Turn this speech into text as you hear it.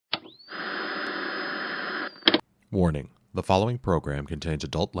Warning: the following program contains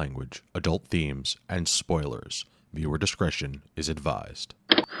adult language, adult themes, and spoilers. Viewer discretion is advised.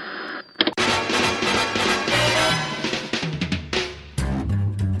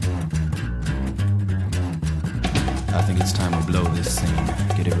 I think it's time we blow this scene.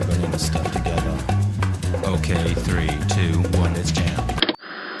 Get everybody in the stuff together. Okay, 3, 2, 1, let's jam.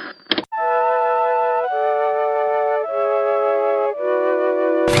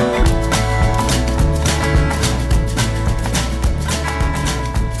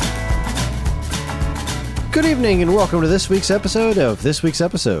 Good evening and welcome to this week's episode of This Week's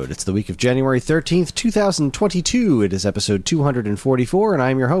Episode. It's the week of January 13th, 2022. It is episode 244, and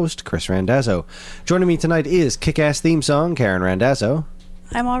I'm your host, Chris Randazzo. Joining me tonight is Kick-Ass Theme Song, Karen Randazzo.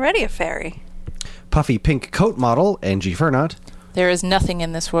 I'm already a fairy. Puffy Pink Coat Model, Angie Fernot. There is nothing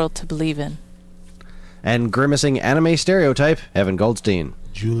in this world to believe in. And Grimacing Anime Stereotype, Evan Goldstein.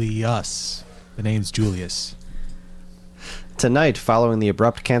 Julius. The name's Julius. Tonight, following the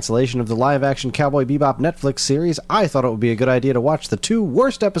abrupt cancellation of the live-action Cowboy Bebop Netflix series, I thought it would be a good idea to watch the two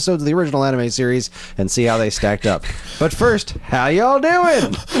worst episodes of the original anime series and see how they stacked up. But first, how y'all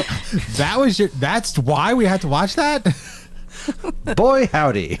doing? That's why we had to watch that? Boy,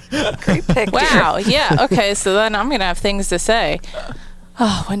 howdy. Great picture. Wow, yeah, okay, so then I'm going to have things to say.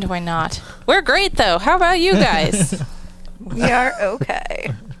 Oh, when do I not? We're great, though. How about you guys? We are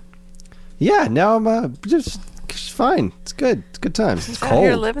okay. Yeah, now I'm just fine. It's good. It's good times. It's cold.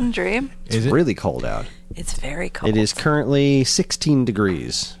 Your living dream. It's really cold out. It's very cold. It is currently 16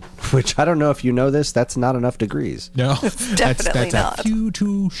 degrees, which I don't know if you know this. That's not enough degrees. No, Definitely that's not. A few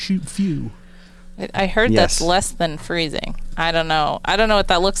to shoot few. I heard Yes. that's less than freezing. I don't know. I don't know what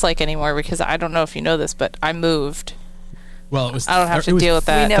that looks like anymore because I don't know if you know this, but I moved. Well, it was. I don't have to deal with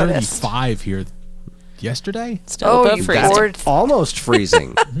that. We noticed. 35 here yesterday. Still above you freezing. bored. Almost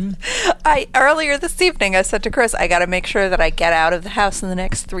freezing. Earlier this evening, I said to Chris, I got to make sure that I get out of the house in the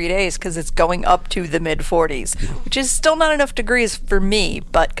next 3 days because it's going up to the mid-40s, which is still not enough degrees for me,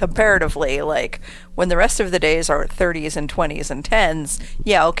 but comparatively, like, when the rest of the days are 30s and 20s and 10s,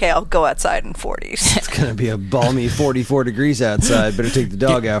 yeah, okay, I'll go outside in 40s. It's going to be a balmy 44 degrees outside. Better take the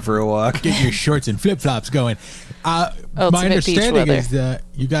dog out for a walk. Get your shorts and flip-flops going. My Ultimate beach understanding weather. is that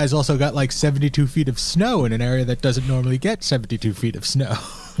you guys also got like 72 feet of snow in an area that doesn't normally get 72 feet of snow.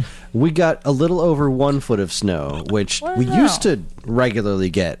 We got a little over 1 foot of snow, which we Wow. used to regularly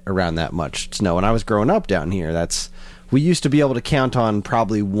get around that much snow. When I was growing up down here, we used to be able to count on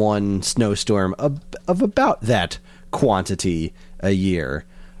probably one snowstorm of about that quantity a year.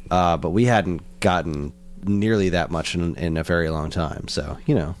 But we hadn't gotten nearly that much in a very long time. So,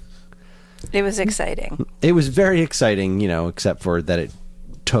 you know. It was exciting. It was very exciting, you know, except for that it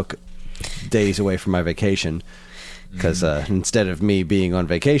took days away from my vacation. Because instead of me being on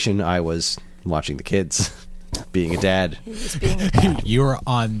vacation, I was watching the kids, being a dad. He was being a dad. You were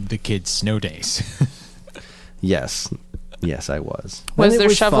on the kids' snow days. Yes. Yes, I was. Was And it there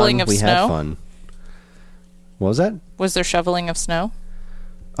was shoveling fun. of we snow? had fun. What was that? Was there shoveling of snow?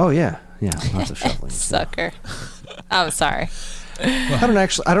 Oh, yeah. Yeah, lots of shoveling. of snow. Sucker. I'm sorry. I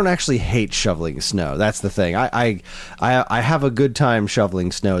don't actually hate shoveling snow. That's the thing. I have a good time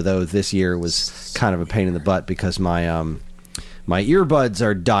shoveling snow, though this year was kind of a pain in the butt because my earbuds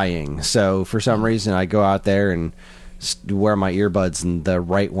are dying. So for some reason I go out there and wear my earbuds and the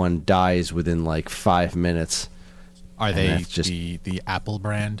right one dies within like 5 minutes. Are And they that's just- the Apple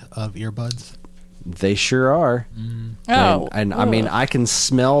brand of earbuds? They sure are. Oh. And I mean, I can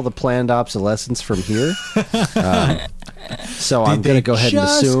smell the planned obsolescence from here. So I'm going to go ahead and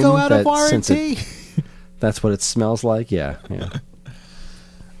Just assume go out that of since warranty. that's what it smells like. Yeah.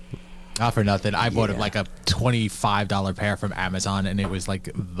 Not for nothing. I bought Yeah. like a $25 pair from Amazon, and it was like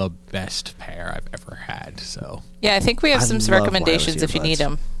the best pair I've ever had. So Yeah, I think we have I some love recommendations wireless if you need earbuds.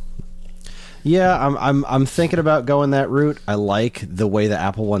 them. Yeah, I'm thinking about going that route. I like the way the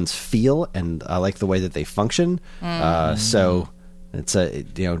Apple ones feel, and I like the way that they function. So it's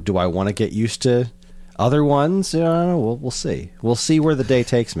do I want to get used to other ones? We'll see. We'll see where the day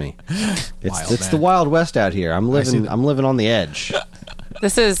takes me. It's the Wild West out here. I'm living on the edge.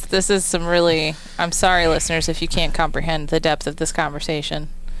 This is some really. I'm sorry, listeners, if you can't comprehend the depth of this conversation.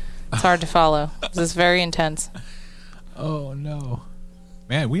 It's hard to follow. This is very intense. oh no.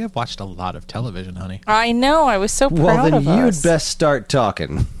 Man, we have watched a lot of television, honey. I know. I was so proud Well, then of you'd us. best start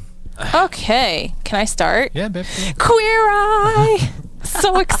talking. Okay, can I start? Yeah, babe. Queer Eye.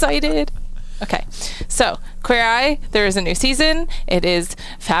 So excited. Okay, so Queer Eye, there is a new season. It is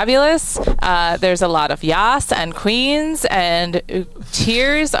fabulous. There's a lot of yas and queens and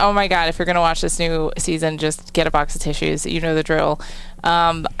tears. Oh my God, if you're going to watch this new season, just get a box of tissues. You know the drill.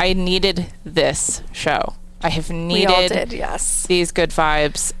 I needed this show. I have We all needed did, yes. these good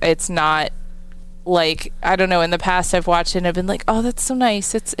vibes. It's not like, I don't know, in the past I've watched it and I've been like, oh, that's so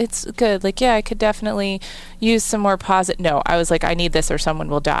nice. It's good. Like, yeah, I could definitely use some more positive. No, I was like, I need this or someone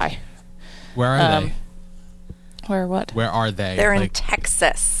will die. Where are they? Where what? Where are they? They're in Like,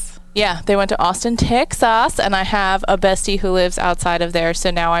 Texas. Yeah, they went to Austin, Texas, and I have a bestie who lives outside of there.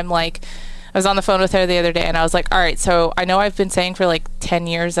 So now I'm like, I was on the phone with her the other day and I was like, all right, so I know I've been saying for like 10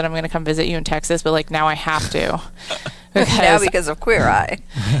 years that I'm going to come visit you in Texas, but like now I have to. Now because of Queer Eye.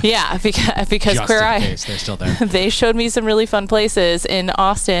 Yeah, because just Queer in Eye, case they're still there. they showed me some really fun places in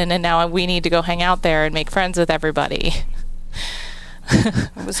Austin, and now we need to go hang out there and make friends with everybody.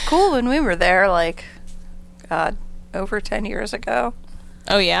 It was cool when we were there, like, God, over 10 years ago.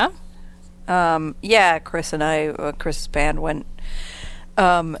 Oh, yeah? Yeah, Chris and I, Chris's band went.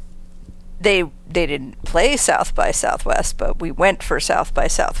 They didn't play South by Southwest, but we went for South by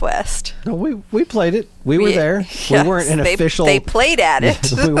Southwest. No, we played it. We were there. Yes, We weren't an official. They played at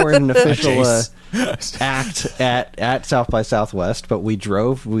it. We weren't an official Jace. act at South by Southwest, but we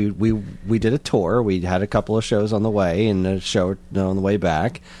drove. We did a tour. We had a couple of shows on the way and a show on the way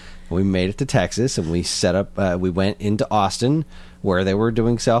back. We made it to Texas and we set up. We went into Austin where they were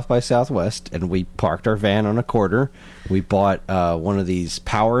doing South by Southwest, and we parked our van on a corner. We bought one of these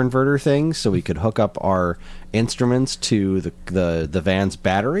power inverter things so we could hook up our instruments to the van's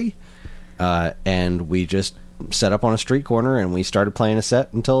battery, and we just set up on a street corner and we started playing a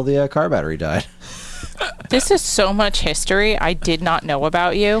set until the car battery died. This is so much history I did not know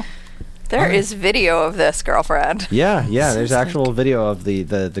about you. There is video of this, girlfriend. Yeah, there's actual video of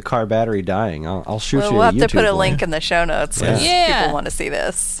the car battery dying. I'll shoot you. We'll have to YouTube put a link. link in the show notes Yeah. if Yeah. people want to see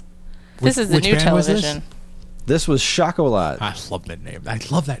this. This is the which new band was this? television. This was Chocolat. I love that name. I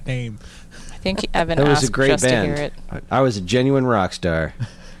love that name. I think Evan That was asked a great just to band. hear it. I was a genuine rock star.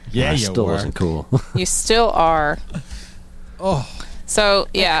 Yeah, I you still were. wasn't cool. You still are. Oh, So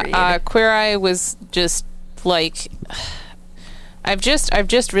yeah, Agreed. Queer Eye was just like, I've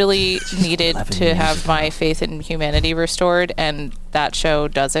just really needed 11 to years have my faith in humanity restored, and that show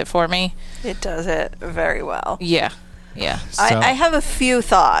does it for me. It does it very well. Yeah. so, I have a few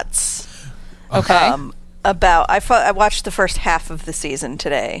thoughts Okay. about. I watched the first half of the season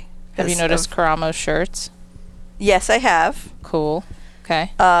today. Have you noticed Karamo's shirts? Yes, I have. Cool.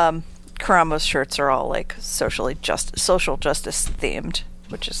 Okay. Karamo's shirts are all like social justice themed,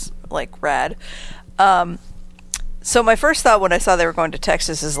 which is like rad. So my first thought when I saw they were going to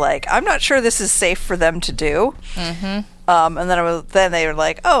Texas is like, I'm not sure this is safe for them to do. Mm-hmm. And then they were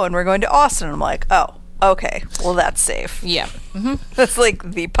like, oh, and we're going to Austin. I'm like, oh, okay, well that's safe. Yeah. That's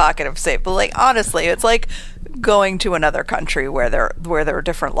like the pocket of safe. But like honestly, it's like going to another country where there are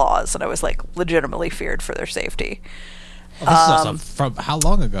different laws, and I was like legitimately feared for their safety. this is also from how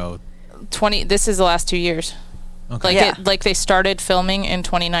long ago? 20. This is the last 2 years. Okay. Like Yeah. like they started filming in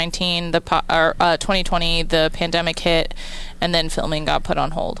 2019, 2020, the pandemic hit, and then filming got put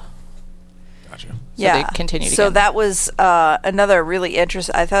on hold. Gotcha. they continued So again. that was another really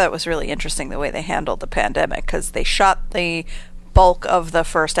interesting. I thought it was really interesting the way they handled the pandemic, because they shot the bulk of the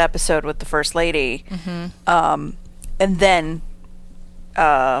first episode with the first lady, and then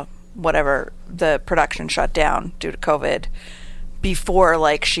whatever, the production shut down due to COVID before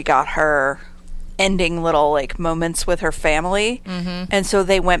like she got her ending little like moments with her family, and so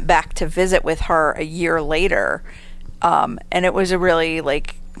they went back to visit with her a year later, and it was a really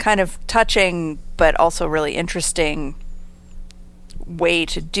like kind of touching but also really interesting way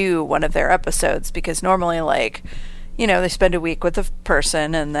to do one of their episodes, because normally like, you know, they spend a week with a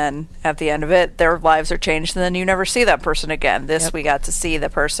person and then at the end of it their lives are changed and then you never see that person again. This we got to see the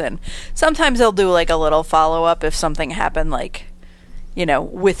person. Sometimes they'll do like a little follow-up if something happened like, you know,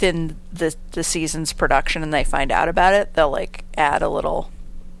 within the season's production and they find out about it, they'll like add a little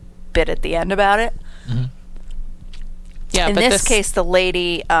bit at the end about it. Yeah, In but this case, the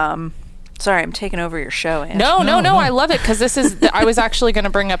lady. Sorry, I'm taking over your show, Ange. No, I love it because this is. I was actually going to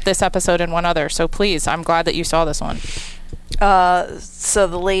bring up this episode and one other. So please, I'm glad that you saw this one. So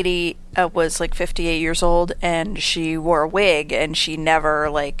the lady was like 58 years old, and she wore a wig, and she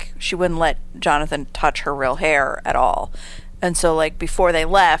wouldn't let Jonathan touch her real hair at all. And so like before they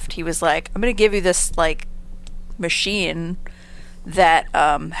left, he was like, "I'm going to give you this like machine that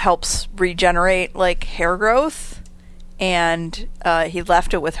helps regenerate like hair growth." And he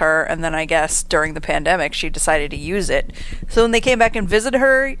left it with her, and then I guess during the pandemic she decided to use it. So when they came back and visited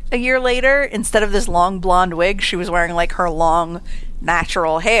her a year later, instead of this long blonde wig, she was wearing like her long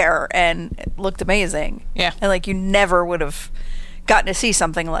natural hair, and it looked amazing. Yeah. And like you never would have gotten to see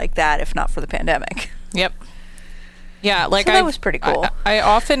something like that if not for the pandemic. Yep. Yeah, like So that was pretty cool. I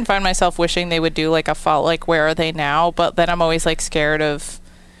often find myself wishing they would do like a fall, like where are they now? But then I'm always like scared of,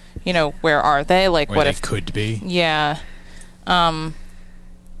 where are they? Like Where what they if? could be. Yeah.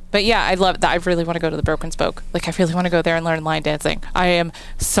 But yeah, I love that. I really want to go to the Broken Spoke. Like, I really want to go there and learn line dancing. I am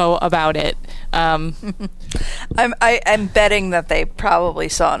so about it. I'm betting that they probably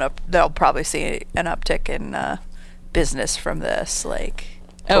they'll probably see an uptick in business from this, like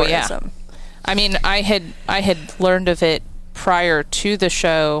tourism. I mean, I had learned of it prior to the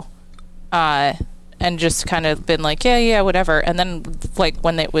show, and just kind of been like, yeah, whatever. And then, like,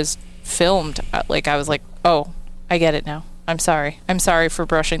 when it was filmed, like, I was like, oh, I get it now. I'm sorry for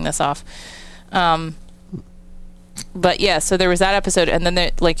brushing this off. But yeah, so there was that episode, and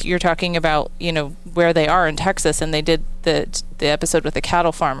then like you're talking about, where they are in Texas, and they did the episode with the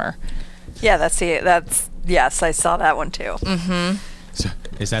cattle farmer. Yeah, yes, I saw that one too. Mm-hmm. So,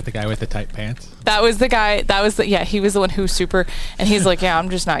 is that the guy with the tight pants? That was the guy. He was the one who was super, and he's like, yeah, I'm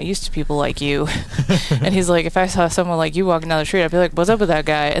just not used to people like you. And he's like, if I saw someone like you walking down the street, I'd be like, what's up with that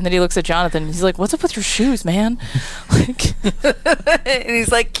guy? And then he looks at Jonathan, and he's like, what's up with your shoes, man? Like, and he's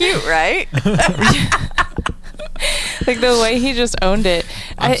like, cute, right? Like the way he just owned it.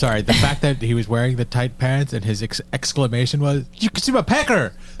 I'm sorry, the fact that he was wearing the tight pants and his exclamation was, "You can see my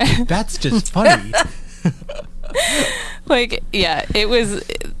pecker!" That's just funny. Like, yeah, it was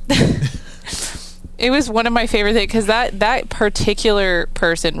one of my favorite things, because that particular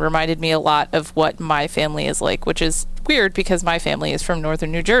person reminded me a lot of what my family is like, which is weird because my family is from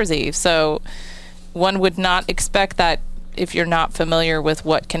northern New Jersey. So one would not expect that if you're not familiar with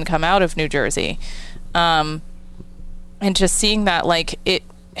what can come out of New Jersey. And just seeing that, like,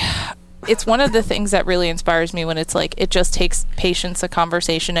 it's one of the things that really inspires me, when it's like, it just takes patience, a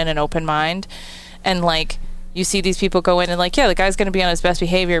conversation, and an open mind. And like, you see these people go in and like, yeah, the guy's going to be on his best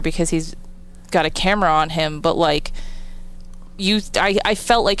behavior because he's got a camera on him. But like, I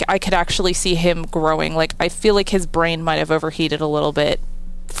felt like I could actually see him growing. Like, I feel like his brain might have overheated a little bit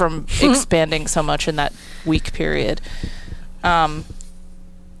from expanding so much in that week period. So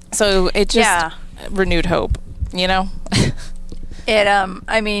it just renewed hope, It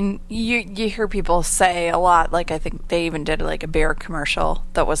I mean, you hear people say a lot, like, I think they even did like a beer commercial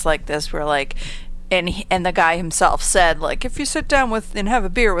that was like this, where like, and the guy himself said, like, if you sit down with and have a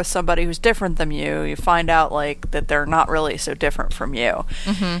beer with somebody who's different than you find out like that they're not really so different from you.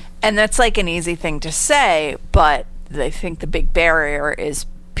 Mm-hmm. And that's like an easy thing to say, but I think the big barrier is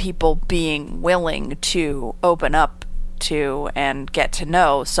people being willing to open up to and get to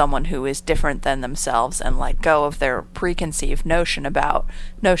know someone who is different than themselves, and let go of their preconceived notions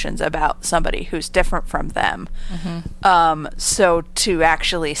about somebody who's different from them. Mm-hmm. So to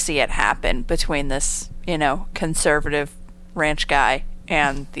actually see it happen between this, conservative ranch guy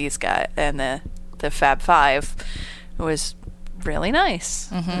and these guys and the Fab Five was really nice.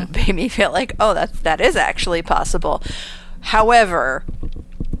 Mm-hmm. It made me feel like, oh, that is actually possible. However,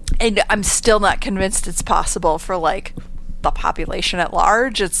 and I'm still not convinced it's possible for like the population at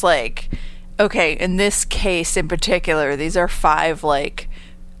large. It's like, okay, in this case in particular, these are 5, like,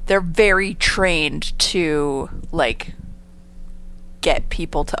 they're very trained to like get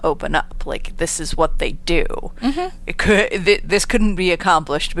people to open up. Like, this is what they do. Mm-hmm. This couldn't be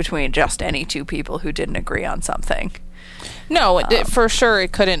accomplished between just any 2 people who didn't agree on something. No, for sure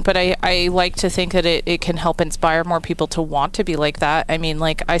it couldn't, but I like to think that it can help inspire more people to want to be like that. I mean,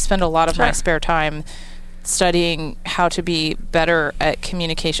 like, I spend a lot of my spare time studying how to be better at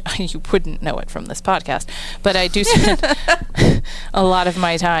communication. You wouldn't know it from this podcast, but I do spend a lot of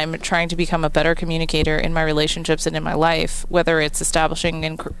my time trying to become a better communicator in my relationships and in my life, whether it's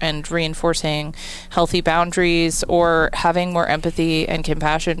establishing and reinforcing healthy boundaries, or having more empathy and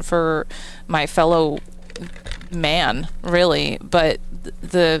compassion for my fellow man, really. But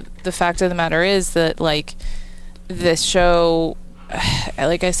the fact of the matter is that, like, this show,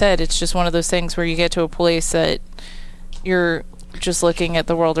 like I said, it's just one of those things where you get to a place that you're just looking at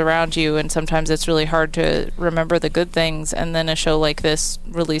the world around you, and sometimes it's really hard to remember the good things, and then a show like this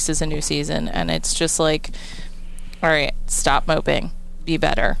releases a new season, and it's just like, all right, stop moping, be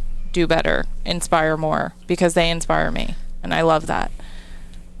better, do better, inspire more, because they inspire me, and I love that.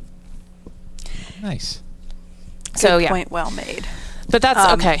 Nice. So Good yeah, point well made. but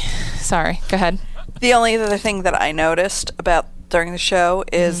that's okay. Sorry, go ahead. The only other thing that I noticed about during the show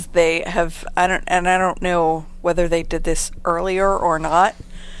is they have, I don't know whether they did this earlier or not,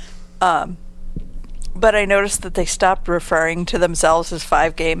 but I noticed that they stopped referring to themselves as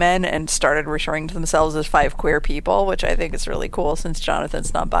 5 gay men and started referring to themselves as 5 queer people, which I think is really cool since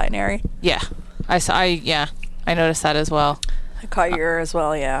Jonathan's non-binary. Yeah, I noticed that as well. I caught your ear as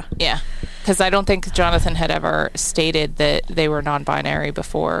well, yeah. Yeah, because I don't think Jonathan had ever stated that they were non-binary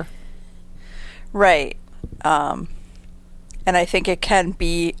before. Right. And I think it can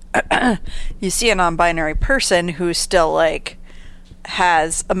be, you see a non-binary person who still, like,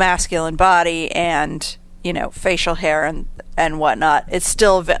 has a masculine body and, you know, facial hair and whatnot. It's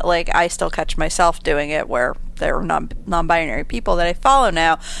still, like, I still catch myself doing it where there are non-binary people that I follow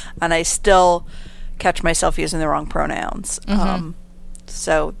now, and I still catch myself using the wrong pronouns.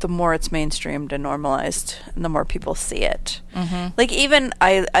 So the more it's mainstreamed and normalized, and the more people see it. Like, even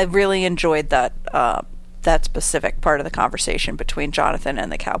I really enjoyed that that specific part of the conversation between Jonathan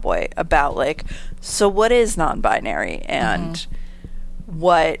and the cowboy about, like, so what is non-binary and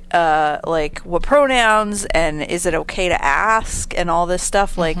what pronouns, and is it okay to ask, and all this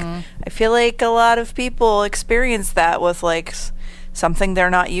stuff. Like, I feel like a lot of people experience that with, like, something they're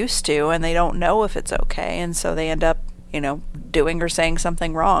not used to, and they don't know if it's okay, and so they end up, you know, doing or saying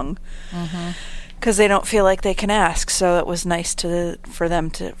something wrong because they don't feel like they can ask. So it was nice for them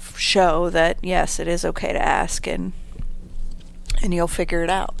to show that, yes, it is okay to ask, and you'll figure it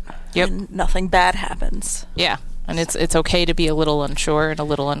out. Yep. And nothing bad happens. Yeah, and it's okay to be a little unsure and a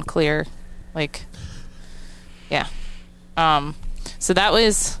little unclear. Like, yeah. So that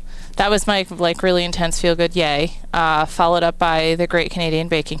was my, like, really intense feel good yay, followed up by the Great Canadian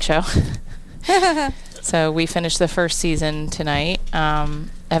Baking Show. So we finished the first season tonight.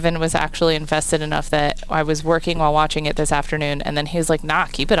 Evan was actually invested enough that I was working while watching it this afternoon, and then he was like, nah,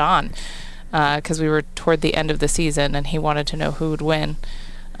 keep it on, because we were toward the end of the season and he wanted to know who would win.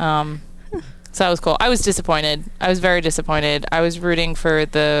 So that was cool. I was disappointed. I was very disappointed. I was rooting for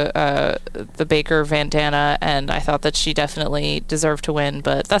the baker Vandana, and I thought that she definitely deserved to win,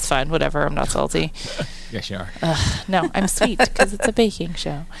 but that's fine. Whatever. I'm not salty. Yes, you are. No, I'm sweet because it's a baking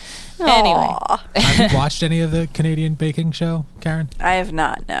show. Anyway. Have you watched any of the Canadian Baking Show, Karen? I have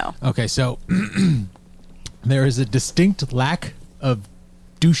not, no. Okay, so there is a distinct lack of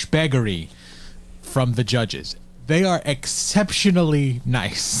douchebaggery from the judges. They are exceptionally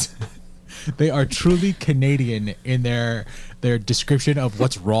nice. They are truly Canadian in their description of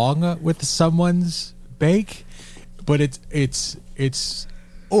what's wrong with someone's bake, but it's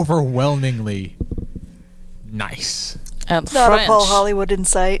overwhelmingly nice. Not a Paul Hollywood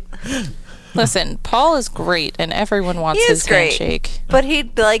insight. Listen, Paul is great, and everyone wants his handshake. But he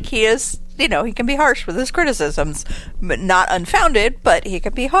is, you know, he can be harsh with his criticisms, but not unfounded. But he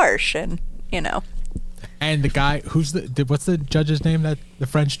can be harsh, and, you know. And the guy what's the judge's name? That the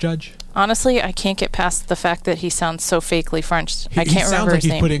French judge? Honestly, I can't get past the fact that he sounds so fakely French. I can't he sounds remember like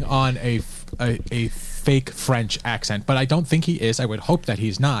his name. He's putting on a fake French accent, but I don't think he is. I would hope that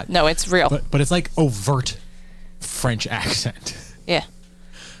he's not. No, it's real. But it's like overt French accent. Yeah.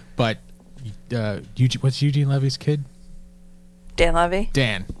 But what's Eugene Levy's kid? Dan Levy.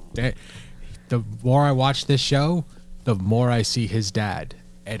 Dan. The more I watch this show, the more I see his dad,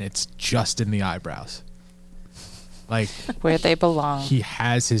 and it's just in the eyebrows. Like, where they belong. He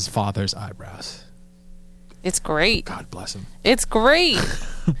has his father's eyebrows. It's great. God bless him. It's great.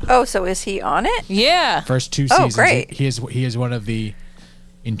 Oh, so is he on it? Yeah. First two seasons. Oh, great. He is one of the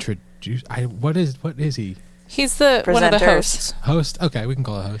introduced. What is he? He's one of the hosts. Host? Okay, we can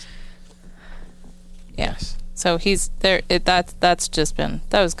call it host. Yeah. Yes. So he's there. That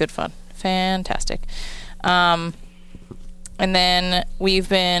was good fun. Fantastic. And then we've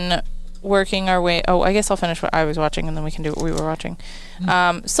been working our way. Oh, I guess I'll finish what I was watching, and then we can do what we were watching.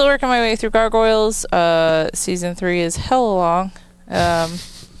 Still working my way through Gargoyles. Season 3 is hella long.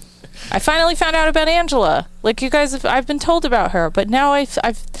 I finally found out about Angela. Like, you guys, I've been told about her, but now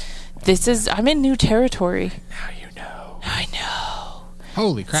I'm in new territory. Now you know. I know.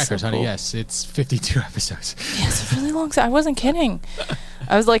 Holy crackers, So honey! cool. Yes, it's 52 episodes. Yeah, it's a really long. I wasn't kidding.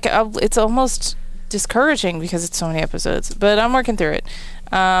 I was like, it's almost discouraging because it's so many episodes, but I'm working through it.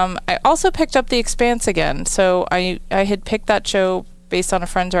 I also picked up The Expanse again. So I had picked that show based on a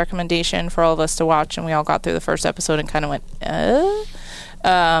friend's recommendation for all of us to watch, and we all got through the first episode and kind of went,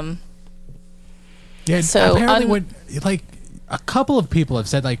 Yeah, so apparently when, like, a couple of people have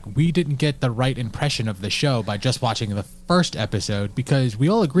said, like, we didn't get the right impression of the show by just watching the first episode, because we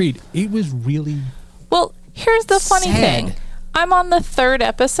all agreed it was really Well, here's the funny sad. thing. I'm on the third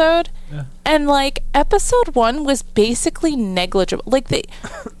episode, and, like, episode 1 was basically negligible. Like,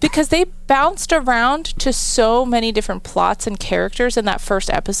 because they bounced around to so many different plots and characters in that first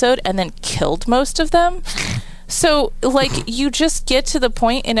episode and then killed most of them. So, like, you just get to the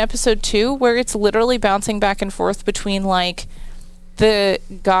point in episode 2 where it's literally bouncing back and forth between, like, the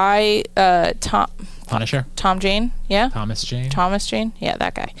guy, Punisher. Tom Jane, yeah? Thomas Jane. Thomas Jane? Yeah,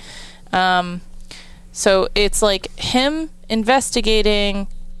 that guy. So it's like him investigating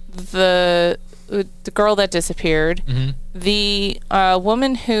the girl that disappeared, the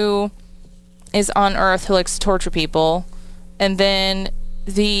woman who is on Earth who likes to torture people, and then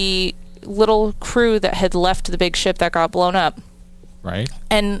the little crew that had left the big ship that got blown up. Right.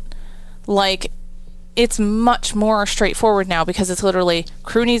 And like, it's much more straightforward now because it's literally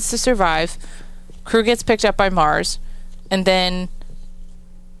crew needs to survive, crew gets picked up by Mars, and then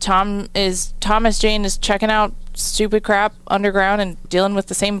Thomas Jane is checking out stupid crap underground and dealing with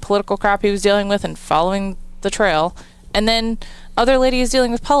the same political crap he was dealing with and following the trail, and then other lady is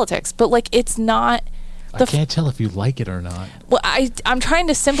dealing with politics. But like, it's not I can't tell if you like it or not. well, I'm trying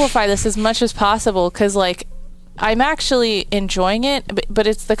to simplify this as much as possible because like, I'm actually enjoying it, but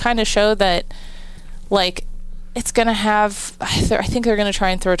it's the kind of show that like, it's gonna have, I think they're gonna try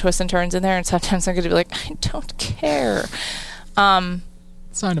and throw twists and turns in there, and sometimes I'm gonna be like, I don't care.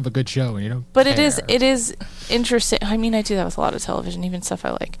 Sign of a good show, and you don't. But care. it is interesting. I mean, I do that with a lot of television, even stuff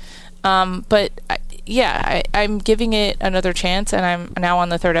I like. But I'm giving it another chance, and I'm now on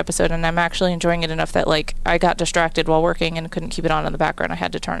the 3rd episode, and I'm actually enjoying it enough that like I got distracted while working and couldn't keep it on in the background. I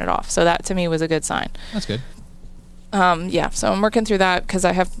had to turn it off. So that to me was a good sign. That's good. So I'm working through that because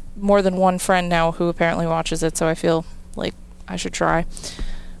I have more than one friend now who apparently watches it, so I feel like I should try.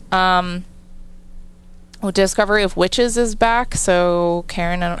 Discovery of Witches is back, so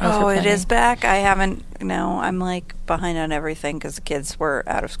Karen, I don't know if you're it planning. is back. I haven't. No, I'm like behind on everything because the kids were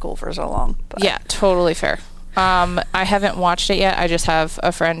out of school for so long. But. Yeah, totally fair. I haven't watched it yet. I just have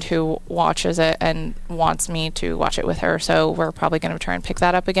a friend who watches it and wants me to watch it with her, so we're probably going to try and pick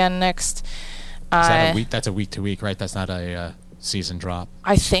that up again next. Is that a week? That's a week to week, right? That's not a season drop.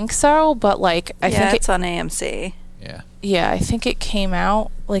 I think so, but like I think it's on AMC. Yeah. Yeah, I think it came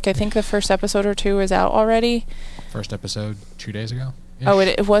out. Like I think the first episode or 2 is out already. First episode 2 days ago. Oh,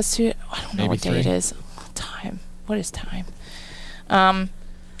 it was 2. I don't know Maybe what day 3. it is. Time. What is time?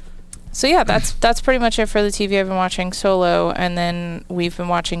 So yeah, that's pretty much it for the TV. I've been watching Solo, and then we've been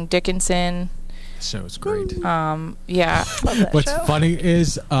watching Dickinson. So it's great. Yeah. What's funny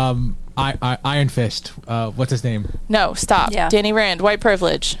is Iron Fist. What's his name? No, stop. Yeah. Danny Rand, white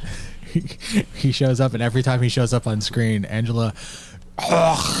privilege. He shows up, and every time he shows up on screen, Angela,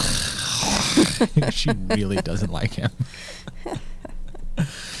 she really doesn't like him.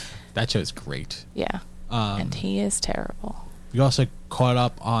 That show's great. Yeah. And he is terrible. We also caught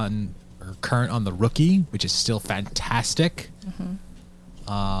up on, or current on, The Rookie, which is still fantastic.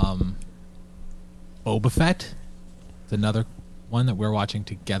 Boba Fett is another one that we're watching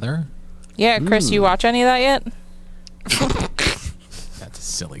together. Yeah, Chris, you watch any of that yet? That's a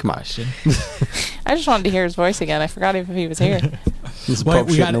silly Come on. question. I just wanted to hear his voice again. I forgot if he was here. This Wait, poke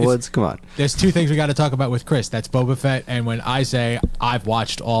we shit in gotta- the woods. Come on. There's 2 things we got to talk about with Chris. That's Boba Fett, and when I say I've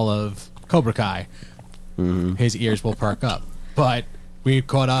watched all of Cobra Kai, his ears will perk up. But we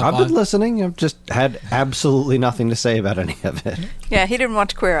caught up I've on... been listening. I've just had absolutely nothing to say about any of it. Yeah, he didn't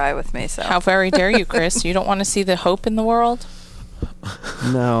watch Queer Eye with me, so. How very dare you, Chris? You don't want to see the hope in the world?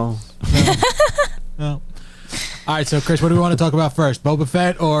 No. No. All right, so Chris, what do we want to talk about first? Boba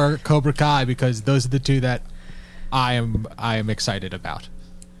Fett or Cobra Kai? Because those are the 2 that I am excited about.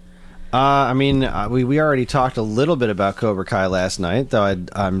 I mean, we already talked a little bit about Cobra Kai last night, though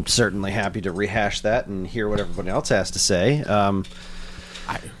I'm certainly happy to rehash that and hear what everyone else has to say.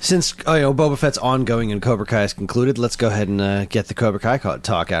 Since Boba Fett's ongoing and Cobra Kai is concluded, let's go ahead and get the Cobra Kai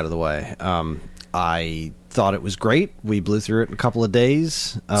talk out of the way. I thought it was great. We blew through it in a couple of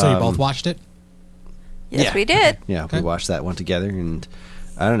days. So you both watched it? Yes, yeah. we did. Yeah, Okay. we watched that one together, and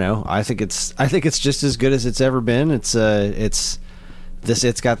I don't know. I think it's just as good as it's ever been. It's got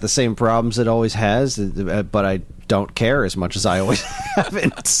the same problems it always has, but I don't care as much as I always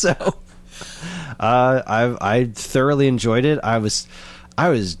haven't. So I thoroughly enjoyed it. I was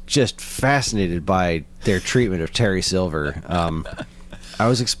just fascinated by their treatment of Terry Silver. I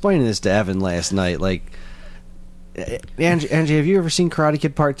was explaining this to Evan last night. Like, Angie, have you ever seen Karate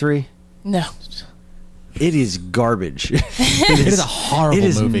Kid Part 3? No. It is garbage. It is a horrible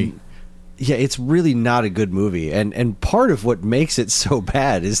movie. Yeah, it's really not a good movie. And part of what makes it so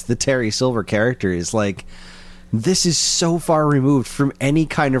bad is the Terry Silver character is like, this is so far removed from any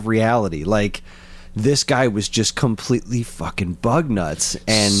kind of reality. Like, this guy was just completely fucking bug nuts.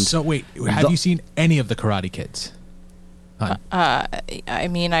 And So wait, have you seen any of the Karate Kids? I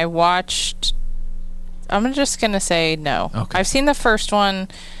mean, I watched... I'm just going to say no. Okay. I've seen the first one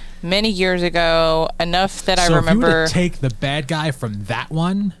many years ago, enough that I So remember... if you were to take the bad guy from that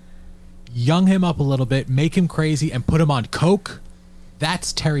one, young him up a little bit, make him crazy, and put him on coke,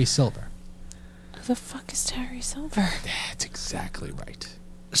 that's Terry Silver. Who the fuck is Terry Silver? That's exactly right.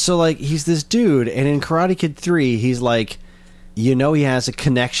 so, like, he's this dude, and in Karate Kid 3, he's like You know he has a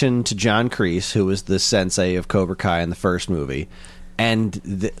connection to John Kreese, who was the sensei of Cobra Kai in the first movie. And,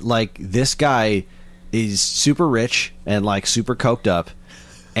 this guy is super rich and, super coked up.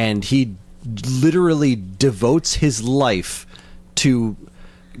 And he literally devotes his life to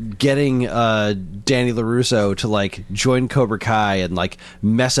getting Danny LaRusso to join Cobra Kai and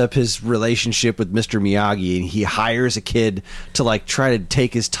mess up his relationship with Mr. Miyagi, and he hires a kid to try to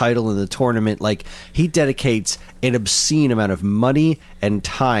take his title in the tournament. He dedicates an obscene amount of money and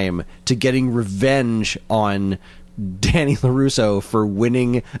time to getting revenge on Danny LaRusso for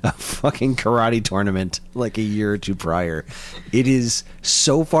winning a fucking karate tournament a year or two prior. It is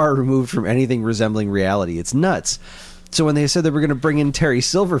so far removed from anything resembling reality. It's nuts. So when they said they were going to bring in Terry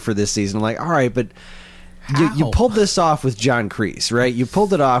Silver for this season, I'm like, all right, but you pulled this off with John Kreese, right? You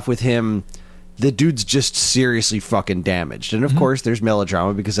pulled it off with him. The dude's just seriously fucking damaged. And of course, there's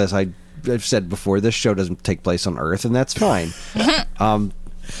melodrama because, as I've said before, this show doesn't take place on Earth, and that's fine.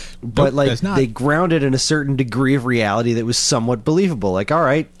 But they grounded in a certain degree of reality that was somewhat believable. All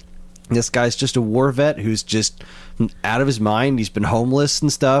right, this guy's just a war vet who's just out of his mind. He's been homeless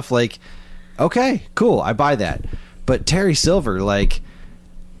and stuff. Okay, cool, I buy that. But Terry Silver, I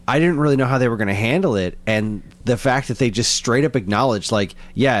didn't really know how they were going to handle it, and the fact that they just straight up acknowledged,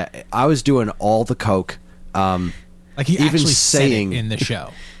 yeah, I was doing all the coke. He even actually saying said it in the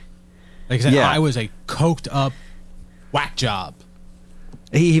show. He said, I was a coked up whack job.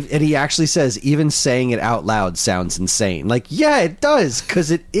 He actually says, even saying it out loud sounds insane. Yeah, it does, because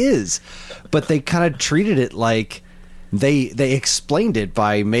it is. But they kind of treated it like they explained it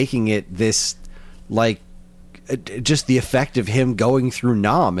by making it this, just the effect of him going through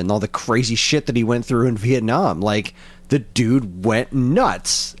Nam and all the crazy shit that he went through in Vietnam. The dude went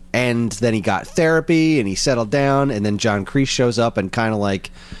nuts, and then he got therapy and he settled down, and then John Kreese shows up and kind of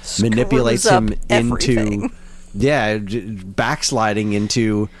manipulates him into backsliding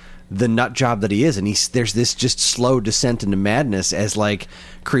into the nut job that he is. And there's this just slow descent into madness as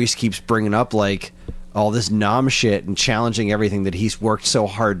Kreese keeps bringing up all this Nam shit and challenging everything that he's worked so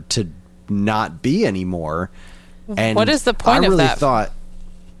hard to not be anymore. And what is the point of that?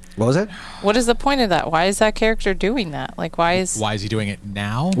 What was it? What is the point of that? Why is that character doing that? Why is he doing it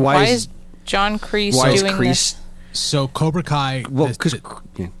now? Why is John Kreese doing this? So Cobra Kai, go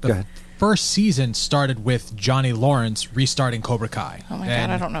ahead. First season started with Johnny Lawrence restarting Cobra Kai. Oh my god,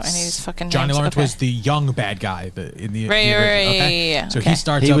 I don't know any of these fucking names. Johnny Lawrence was the young bad guy in the right. Okay? So he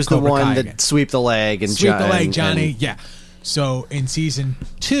starts. He up was Cobra the one Kai that again. sweep the leg and Johnny. Yeah. So in season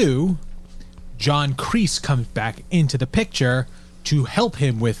 2, John Kreese comes back into the picture to help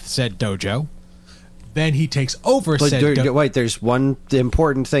him with said dojo. Then he takes over said dojo. Wait, there's one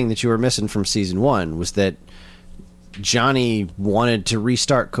important thing that you were missing from season 1 was that Johnny wanted to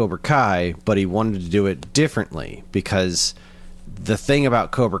restart Cobra Kai, but he wanted to do it differently, because the thing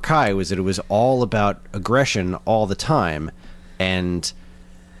about Cobra Kai was that it was all about aggression all the time, and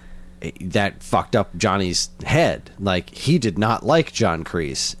that fucked up Johnny's head. He did not like John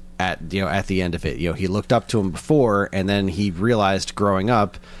Kreese at the end of it. He looked up to him before, and then he realized growing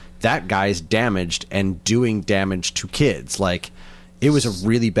up that guy's damaged and doing damage to kids. It was a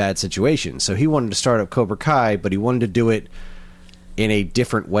really bad situation. So he wanted to start up Cobra Kai, but he wanted to do it in a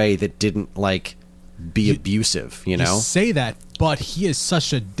different way that didn't be abusive, you know? You say that, but he is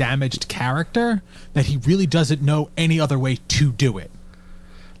such a damaged character that he really doesn't know any other way to do it.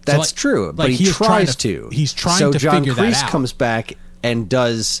 That's true, but he tries to. He's trying to figure that out. So John Kreese comes back and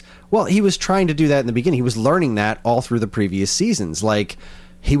does... Well, he was trying to do that in the beginning. He was learning that all through the previous seasons.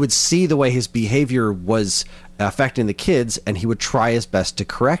 He would see the way his behavior was affecting the kids, and he would try his best to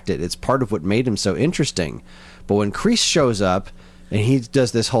correct it. It's part of what made him so interesting. But when Kreese shows up, and he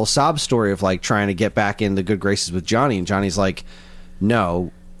does this whole sob story of trying to get back in the good graces with Johnny, and Johnny's like,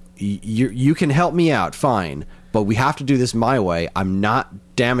 no, you can help me out, fine, but we have to do this my way. I'm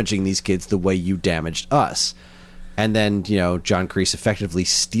not damaging these kids the way you damaged us. And then, John Kreese effectively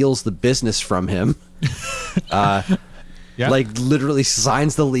steals the business from him. Literally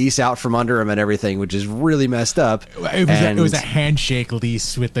signs the lease out from under him and everything, which is really messed up. It was a handshake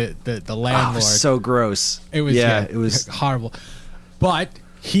lease with the landlord. Oh, so gross. It was horrible. But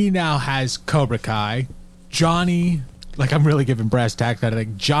he now has Cobra Kai. Johnny, I'm really giving brass tacks out of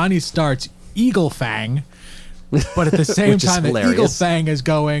it. Johnny starts Eagle Fang, but at the same time that Eagle Fang is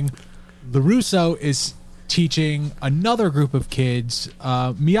going, LaRusso is teaching another group of kids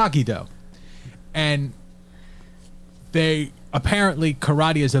Miyagi-Do. And they apparently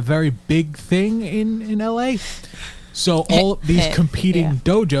karate is a very big thing in LA. So all these competing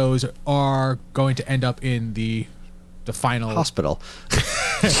dojos are going to end up in the final hospital.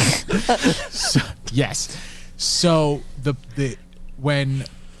 Yes. So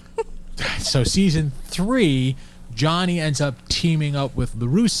so season 3, Johnny ends up teaming up with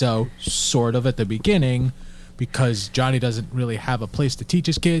LaRusso, sort of at the beginning, because Johnny doesn't really have a place to teach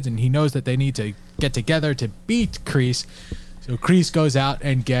his kids, and he knows that they need to get together to beat Kreese. So Kreese goes out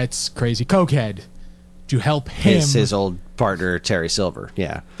and gets Crazy Cokehead to help him. His old partner, Terry Silver.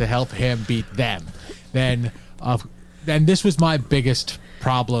 Yeah. To help him beat them. Then this was my biggest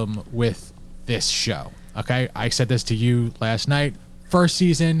problem with this show. Okay, I said this to you last night. First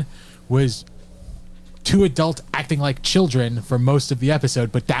season was 2 adults acting like children for most of the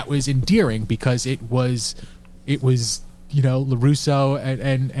episode, but that was endearing because it was LaRusso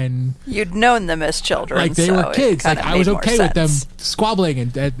and you'd known them as children, like they so were kids. Like I was okay with them squabbling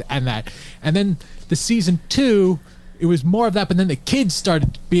and that. And then the season 2, it was more of that, but then the kids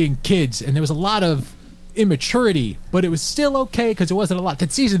started being kids, and there was a lot of immaturity, but it was still okay because it wasn't a lot. Then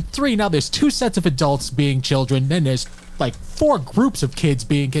season 3, now there's 2 sets of adults being children, then there's like 4 groups of kids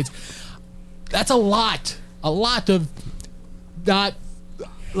being kids. That's a lot of not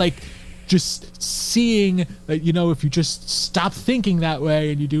like just seeing that, if you just stop thinking that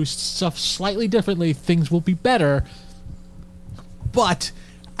way and you do stuff slightly differently, things will be better. But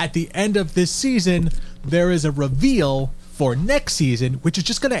at the end of this season, there is a reveal for next season, which is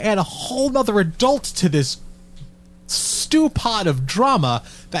just going to add a whole nother adult to this stew pot of drama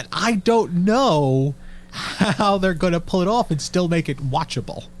that I don't know how they're going to pull it off and still make it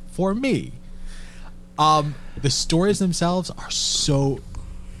watchable for me. The stories themselves are so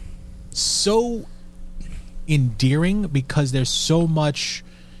endearing because there's so much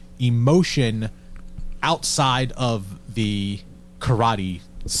emotion outside of the karate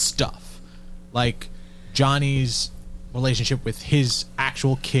stuff. Like Johnny's relationship with his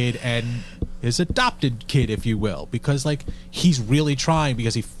actual kid and his adopted kid, if you will, because like he's really trying,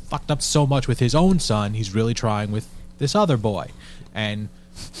 because he fucked up so much with his own son, he's really trying with this other boy and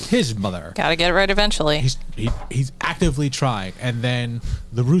his mother. Gotta get it right eventually. He's actively trying. And then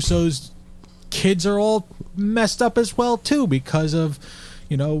the Russo's kids are all messed up as well too, because of,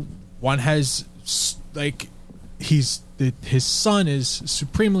 one has like his son is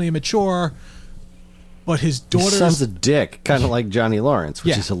supremely immature, but his daughter's... His son's a dick, kind of like Johnny Lawrence,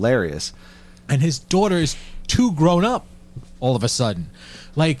 which is hilarious. And his daughter is too grown up all of a sudden.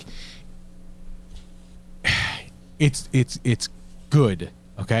 Like, it's good,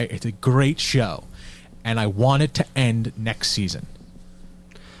 okay? It's a great show. And I want it to end next season.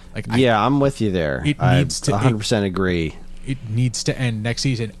 Like, I'm with you there. I 100% agree. It needs to end next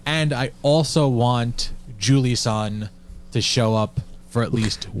season. And I also want Julie-san to show up for at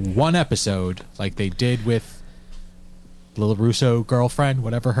least one episode, like they did with Lil Russo girlfriend,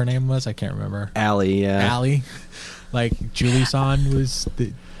 whatever her name was. I can't remember. Allie, yeah. Allie. Like, Julie-san was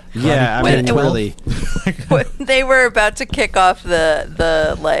the... Yeah, I mean, really. When they were about to kick off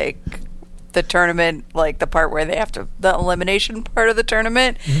the tournament, like the part where they have to, the elimination part of the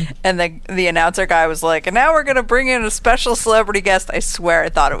tournament, and the announcer guy was like, and now we're going to bring in a special celebrity guest. I swear I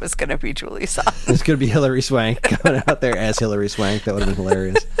thought it was going to be Julie Son. It's going to be Hilary Swank coming out there as Hilary Swank. That would have been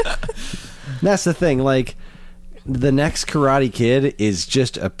hilarious. And that's the thing, like, the next Karate Kid is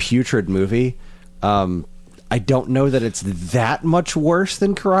just a putrid movie. I don't know that it's that much worse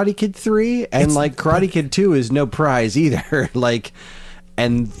than Karate Kid 3, and like Karate Kid 2 is no prize either. Like,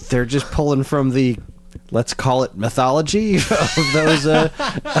 and they're just pulling from the, let's call it, mythology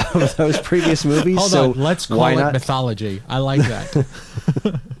of those previous movies. Hold on, let's call it mythology. I like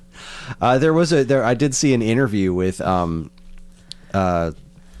that. I did see an interview with hold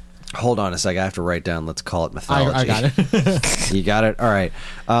on a sec, I have to write down, let's call it mythology. I got it. You got it? All right.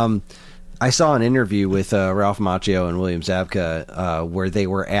 I saw an interview with Ralph Macchio and William Zabka where they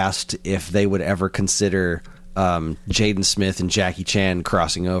were asked if they would ever consider Jaden Smith and Jackie Chan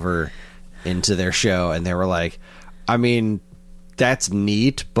crossing over into their show, and they were like, I mean, that's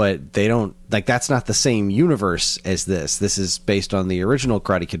neat, but they don't, like, that's not the same universe as this. This is based on the original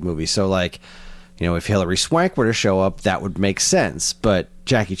Karate Kid movie, so like, if Hilary Swank were to show up, that would make sense, but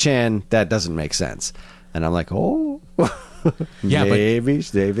Jackie Chan, that doesn't make sense. And I'm like, oh... Yeah, maybe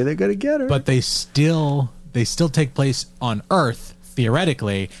they're gonna get her. But they still take place on Earth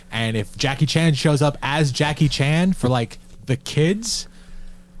theoretically, and if Jackie Chan shows up as Jackie Chan for like the kids,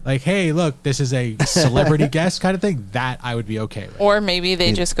 like, hey, look, this is a celebrity guest kind of thing, that I would be okay with. Or maybe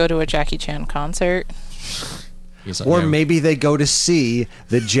they just go to a Jackie Chan concert. Or maybe they go to see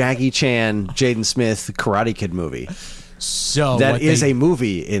the Jackie Chan Jaden Smith Karate Kid movie. So that is a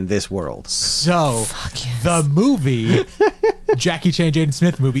movie in this world. So the movie, Jackie Chan Jaden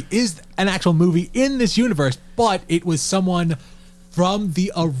Smith movie, is an actual movie in this universe, but it was someone from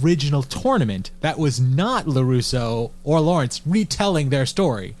the original tournament that was not LaRusso or Lawrence retelling their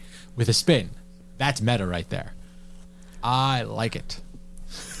story with a spin. That's meta right there. I like it.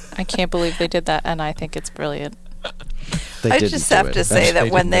 I can't believe they did that, and I think it's brilliant. They I didn't just do have it. to say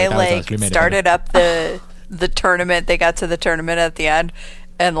that when they That was us. We made it started up the tournament, they got to the tournament at the end,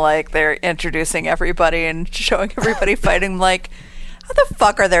 and they're introducing everybody and showing everybody fighting. Like, how the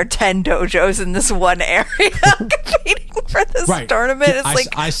fuck are there 10 dojos in this one area competing for this Right. tournament? Yeah, It's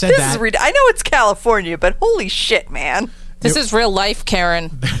I said this that. is I know it's California, but holy shit, man! This is real life, Karen.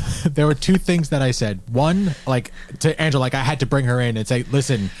 There were two things that I said. One, to Angela, I had to bring her in and say,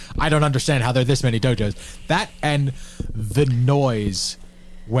 listen, I don't understand how there are this many dojos. That and the noise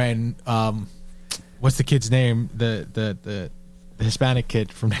when, what's the kid's name? The Hispanic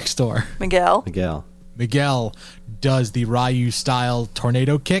kid from next door. Miguel. Miguel does the Ryu style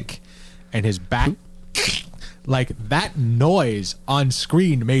tornado kick and his back. That noise on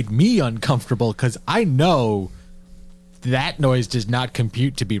screen made me uncomfortable because I know that noise does not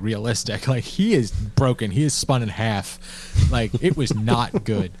compute to be realistic. He is broken. He is spun in half. It was not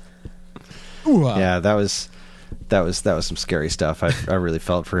good. Ooh, Yeah, that was some scary stuff. I really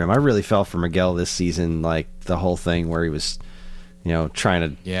felt for him. I really felt for Miguel this season. The whole thing where he was, trying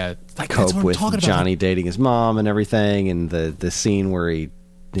to yeah. That's cope what I'm with talking about. Johnny dating his mom and everything, and the scene where he,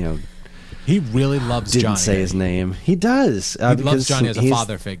 He really loves didn't Johnny. say his name. He does. He loves because Johnny as a he's-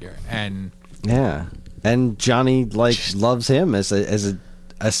 father figure, and Yeah, and Johnny loves him as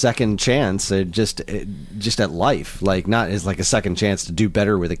a second chance, just at life. Not as a second chance to do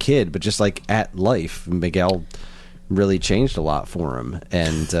better with a kid, but just at life. Miguel really changed a lot for him,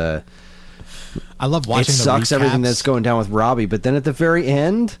 and I love it watching. sucks the everything recaps. that's going down with Robbie. But then at the very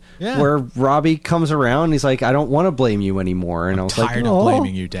end, Yeah. where Robbie comes around, he's like, "I don't want to blame you anymore," and I was Tired like, of "Oh,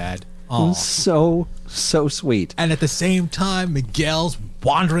 blaming you, Dad. Oh. so sweet." And at the same time, Miguel's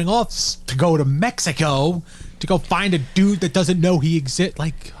wandering off to go to Mexico to go find a dude that doesn't know he exists.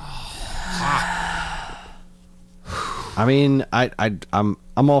 I mean, I'm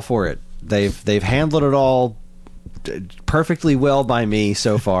all for it. They've handled it all perfectly well by me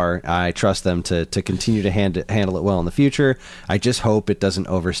so far. I trust them to continue to handle it well in the future. I just hope it doesn't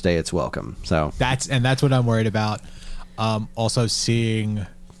overstay its welcome. So that's what I'm worried about. Also seeing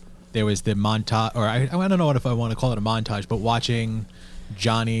there was the montage, or I don't know if I want to call it a montage, but watching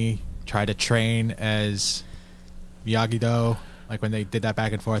Johnny try to train as Miyagi-Do, when they did that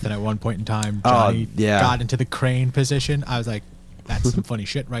back and forth, and at one point in time Johnny got into the crane position. I was like, that's some funny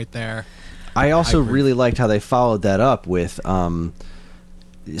shit right there. I also agree. really liked how they followed that up with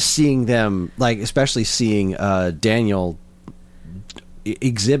seeing them, especially seeing Daniel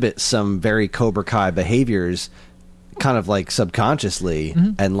exhibit some very Cobra Kai behaviors, kind of subconsciously,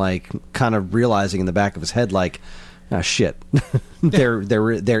 and kind of realizing in the back of his head, oh shit,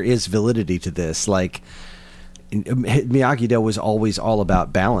 there is validity to this. Miyagi-Do was always all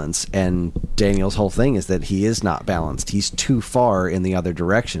about balance, and Daniel's whole thing is that he is not balanced. He's too far in the other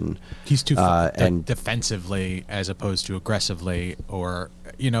direction. He's too and defensively as opposed to aggressively, or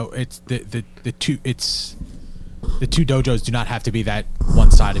it's the two. It's the two dojos do not have to be that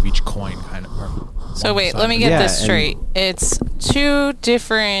one side of each coin kind of. So wait, let me get Yeah, this and- straight. It's two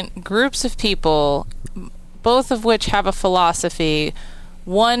different groups of people, both of which have a philosophy.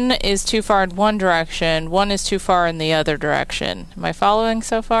 One is too far in one direction, one is too far in the other direction. Am I following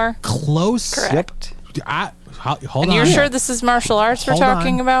so far? Close. Correct. Hold And on. you're sure this is martial arts we're Hold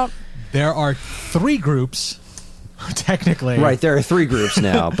talking on. about? There are 3 groups, technically. Right, there are 3 groups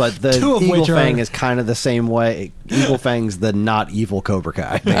now, but the Two of Eagle which are- Fang is kind of the same way. Eagle Fang's the not evil Cobra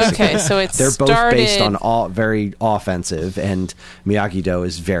Kai. Basically. Okay, so it's They're both based started- on very offensive, and Miyagi-Do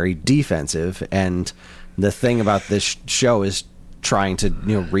is very defensive. And the thing about this show is trying to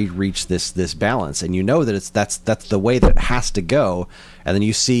reach this balance, and that that's the way that it has to go. And then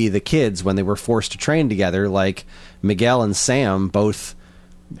you see the kids when they were forced to train together, like Miguel and Sam both.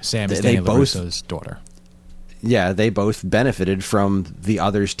 Sam is They Danny both- LaRusso's daughter. Yeah, they both benefited from the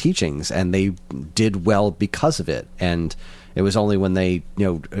other's teachings, and they did well because of it. And it was only when they,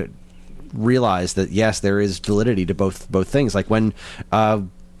 realized that yes, there is validity to both things. Like when,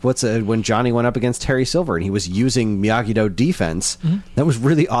 when Johnny went up against Terry Silver and he was using Miyagi-Do defense, that was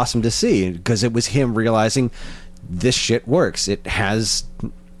really awesome to see, because it was him realizing this shit works. It has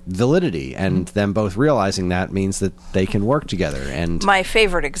validity, and them both realizing that means that they can work together. And My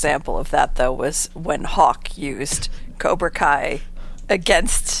favorite example of that, though, was when Hawk used Cobra Kai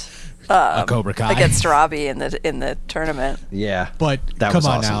against Cobra Kai. against Robbie in the tournament. yeah, But that come was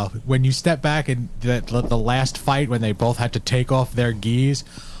on awesome. now, when you step back and the last fight when they both had to take off their gis,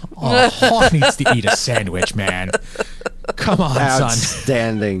 Hawk needs to eat a sandwich, man. Come on, son.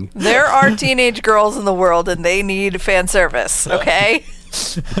 Outstanding. There are teenage girls in the world, and they need fan service. Okay.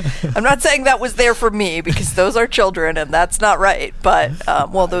 I'm not saying that was there for me because those are children, and that's not right. But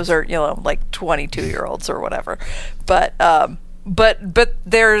well, those are like 22-year-olds or whatever. But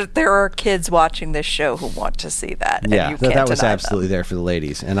there are kids watching this show who want to see that. And Yeah, you can't that was deny absolutely them. there for the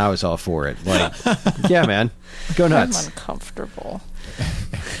ladies, and I was all for it. Like, yeah, man, go I'm nuts. uncomfortable.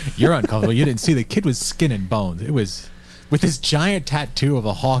 You're uncomfortable. You didn't see the kid was skin and bones. It was with this giant tattoo of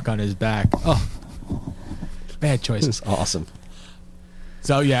a hawk on his back. Oh, bad choices. It's awesome.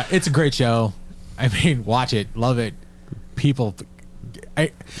 So yeah, it's a great show. I mean, watch it, love it. People,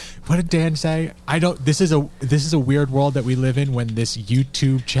 what did Dan say? This is a weird world that we live in when this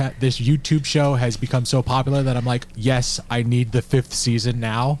YouTube show has become so popular that I'm like, yes, I need the 5th season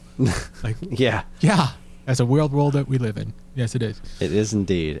now. Like, Yeah, yeah, that's a weird world that we live in. Yes, it is. it is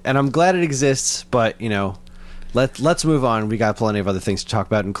indeed, and I'm glad it exists. But let's move on. We got plenty of other things to talk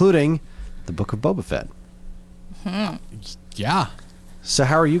about, including the Book of Boba Fett. Yeah. So,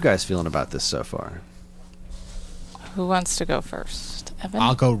 how are you guys feeling about this so far? Who wants to go first? Evan?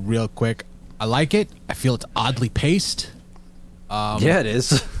 I'll go real quick. I like it. I feel it's oddly paced. Yeah, it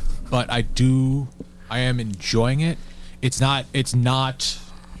is. But I am enjoying it. It's not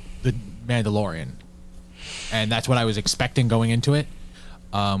the Mandalorian, and that's what I was expecting going into it.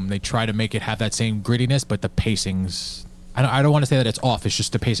 They try to make it have that same grittiness, but the pacing's I don't want to say that it's off. It's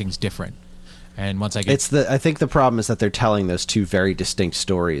just the pacing's different. And once I get I think the problem is that they're telling those two very distinct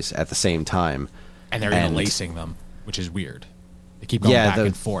stories at the same time. and they're interlacing them, which is weird. They keep going back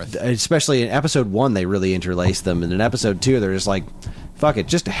and forth. Especially in episode 1, they really interlace them, and in episode 2, they're just like, "Fuck it,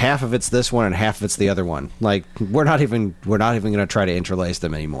 just half of it's this one and half of it's the other one." Like we're not even going to try to interlace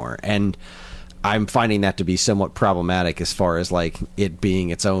them anymore. And I'm finding that to be somewhat problematic as far as like it being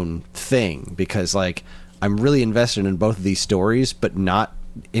its own thing, because like I'm really invested in both of these stories, but not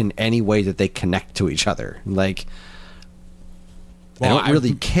in any way that they connect to each other. Like, Well, I don't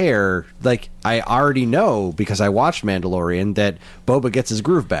really care. Like, I already know because I watched Mandalorian that Boba gets his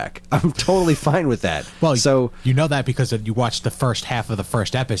groove back. I'm totally fine with that. Well, so you know that because you watched the first half of the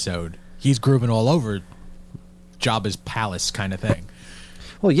first episode. He's grooving all over Jabba's palace kind of thing.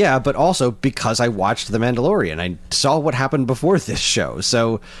 well, yeah, but also because I watched The Mandalorian. I saw what happened before this show.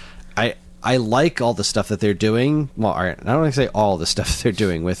 So I like all the stuff that they're doing. Well, all right, I don't want to say all the stuff that they're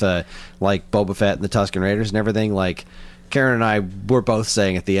doing with like Boba Fett and the Tusken Raiders and everything. Like Karen and I were both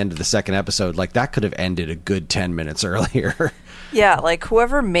saying at the end of the second episode, like that could have ended a good 10 minutes earlier. Yeah, like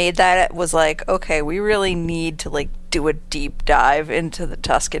whoever made that was like, okay, we really need to like do a deep dive into the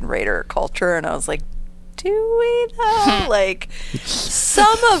Tusken Raider culture, and I was like, do we though? Like,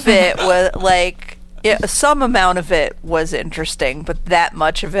 some of it was like, yeah, some amount of it was interesting, but that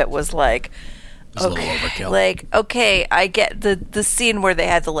much of it was like, It's a little overkill. like, okay, I get the scene where they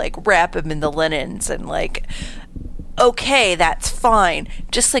had to like wrap him in the linens and like, okay, that's fine.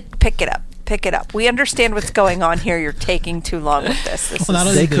 Just like pick it up. We understand what's going on here. You're taking too long with this. Well, not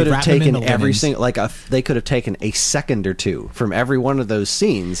only They did could have wrap him in taken the every linens, single they could have taken a second or two from every one of those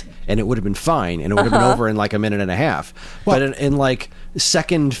scenes, and it would have been fine, and it would have been over in like a minute and a half. But in like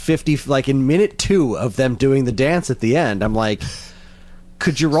second 50, like in minute 2 of them doing the dance at the end, I'm like,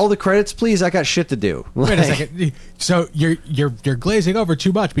 could you roll the credits, please? I got shit to do. Wait a Like, second. So you're glazing over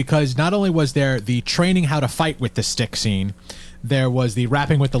too much, because not only was there the training how to fight with the stick scene, there was the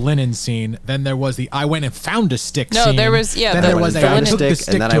wrapping with the linen scene, then there was the I went and found a stick No, scene. there was- yeah, then there there was was the a I found a took the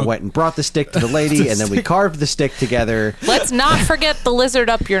stick, and then I to- went and brought the stick to the lady, and then we carved the stick together. Let's not forget the lizard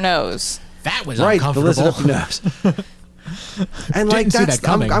up your nose. That was Right, the uncomfortable. lizard up your nose. And like Didn't see that's that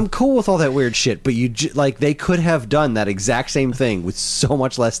coming. I'm cool with all that weird shit, but like they could have done that exact same thing with so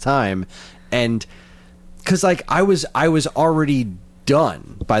much less time, and because like I was already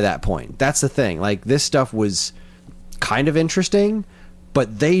done by that point. That's the thing. Like this stuff was kind of interesting,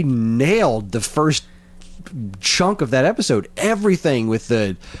 but they nailed the first chunk of that episode. Everything with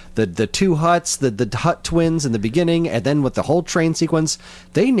the two huts, the hut twins in the beginning, and then with the whole train sequence,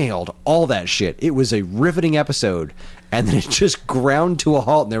 they nailed all that shit. It was a riveting episode, and then it just ground to a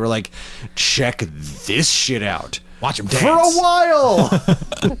halt, and they were like, check this shit out. Watch him For a dance. while.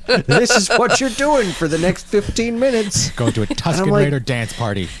 This is what you're doing for the next 15 minutes. Going to a Tusken like- Raider dance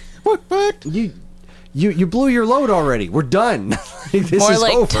party. What? You blew your load already. We're done. This More is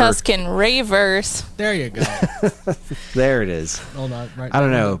like over. Tusken Ravers. There you go. There it is. Hold on. Right. I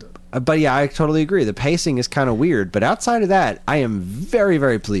don't know. But yeah, I totally agree. The pacing is kind of weird. But outside of that, I am very,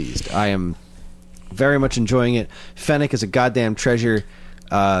 very pleased. I am very much enjoying it. Fennec is a goddamn treasure.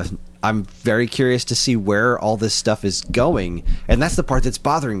 I'm very curious to see where all this stuff is going. And that's the part that's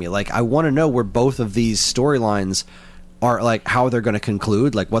bothering me. Like, I want to know where both of these storylines are like how they're going to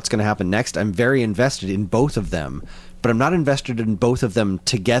conclude, like what's going to happen next. I'm very invested in both of them, but I'm not invested in both of them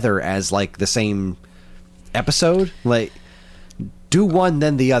together as like the same episode. Like, do one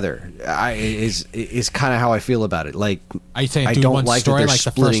then the other. Is kind of how I feel about it. Like, Are you saying I do don't one like that story they're like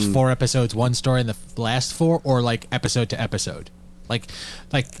the splitting. first 4 episodes, one story, and the last 4, or like episode to episode? Like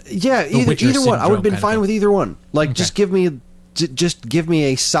Yeah, the Witcher either one. I would have been syndrome kind of fine thing. with either one. Like, Okay. just give me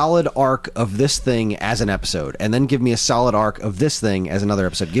a solid arc of this thing as an episode, and then give me a solid arc of this thing as another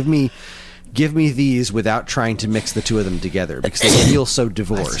episode. Give me these without trying to mix the two of them together, because they feel so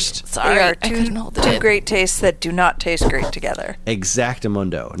divorced. Sorry, They are I couldn't hold it two in. great tastes that do not taste great together.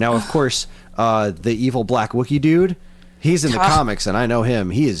 Exactamundo. Now, of course, the evil black Wookiee dude, he's in the Tough. comics, and I know him.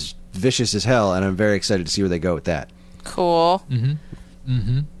 He is vicious as hell, and I'm very excited to see where they go with that. Cool.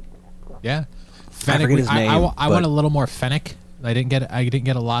 Yeah, forget his I name, want but- a little more Fennec. I didn't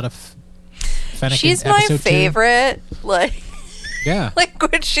get a lot of Fennec. She's in my episode 2. favorite. Like, Yeah,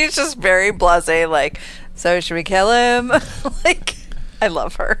 when she's just very blasé. Like, so should we kill him? Like, I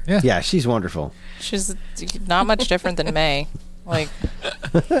love her. Yeah, she's wonderful. She's not much different than May. Like,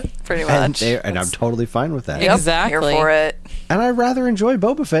 Pretty And, much. and I'm totally fine with that. Yeah. Yep, Exactly. Here for it. And I rather enjoy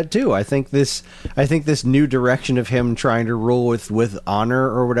Boba Fett too. I think this new direction of him trying to rule with honor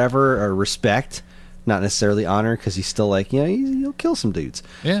or whatever, or respect, not necessarily honor, because he's still like, he'll kill some dudes.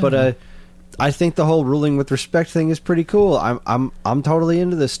 Yeah. But I think the whole ruling with respect thing is pretty cool. I'm totally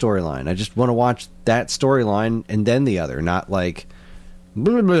into this storyline. I just want to watch that storyline and then the other, not like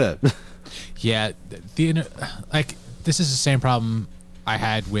blah, blah, blah. yeah. Like this is the same problem I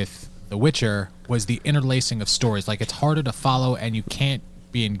had with The Witcher, was the interlacing of stories. Like, it's harder to follow, and you can't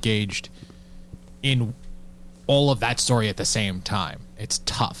be engaged in all of that story at the same time. It's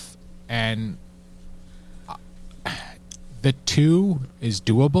tough, and the 2 is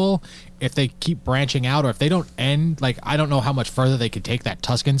doable if they keep branching out, or if they don't end. Like, I don't know how much further they could take that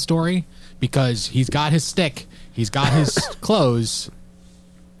Tuscan story, because he's got his stick, he's got his clothes.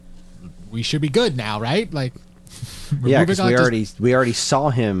 We should be good now, right? Like, Yeah, moving because on to- we already saw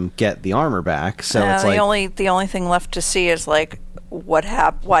him get the armor back, so it's like the only thing left to see is like what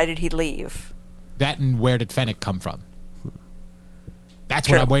happened. Why did he leave? that, and where did Fennec come from? That's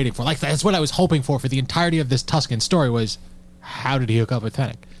True. what I'm waiting for. Like, that's what I was hoping for the entirety of this Tuscan story, was how did he hook up with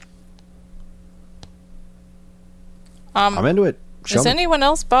Fennec? I'm into it. Show is me. anyone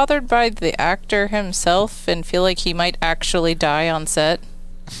else bothered by the actor himself and feel like he might actually die on set?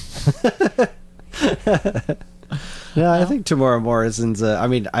 Yeah, I think Tamora Morrison's.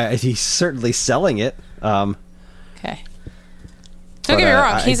 He's certainly selling it. Okay. But, Don't get me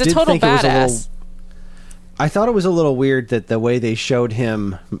wrong, I he's a did total think it was a badass. little- I thought it was a little weird that the way they showed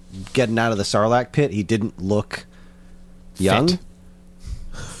him getting out of the Sarlacc pit, he didn't look young, Fit.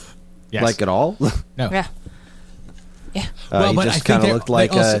 Yes. like at all. Yeah. No. Yeah. He but I just think kind of they- looked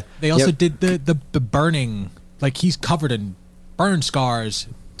like. they also yep. did the burning. Like, he's covered in burn scars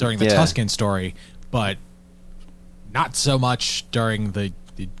during the Yeah. Tuscan story, but not so much during the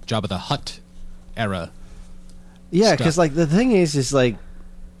Jabba the Hutt era. Yeah, stuff. because like the thing is like,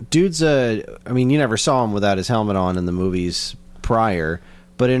 dude's you never saw him without his helmet on in the movies prior,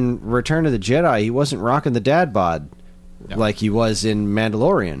 but in Return of the Jedi, he wasn't rocking the dad bod No. like he was in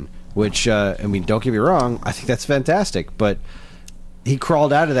Mandalorian. Which don't get me wrong, I think that's fantastic, but he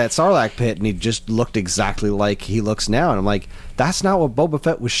crawled out of that Sarlacc pit and he just looked exactly like he looks now, and I'm like, that's not what Boba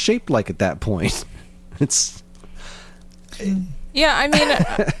Fett was shaped like at that point. It's Yeah, I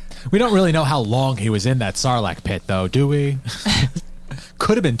mean, We don't really know how long he was in that Sarlacc pit, though, do we?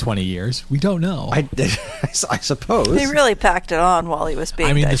 Could have been 20 years. We don't know. I suppose. He really packed it on while he was being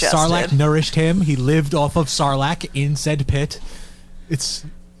I mean, digested. the Sarlacc nourished him. He lived off of Sarlacc in said pit. It's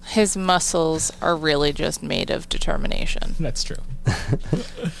his muscles are really just made of determination. that's true.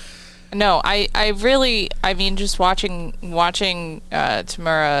 No, I really, I mean, just watching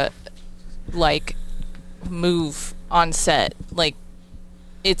Tamura, like, move on set, like,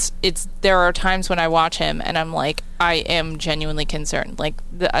 it's there are times when I watch him and I'm like, I am genuinely concerned. Like,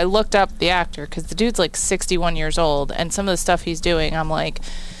 I looked up the actor because the dude's like 61 years old, and some of the stuff he's doing, I'm like,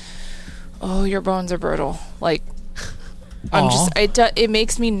 oh, your bones are brittle. Like, it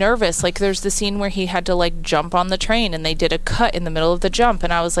makes me nervous. Like, there's the scene where he had to like jump on the train and they did a cut in the middle of the jump,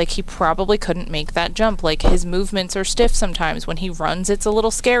 and I was like, he probably couldn't make that jump. Like, his movements are stiff sometimes. When he runs, it's a little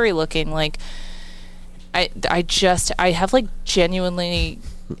scary looking. Like, I have like genuinely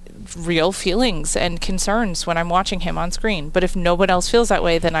real feelings and concerns when I'm watching him on screen. But if no one else feels that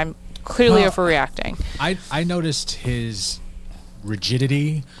way, then I'm clearly Well, overreacting. I noticed his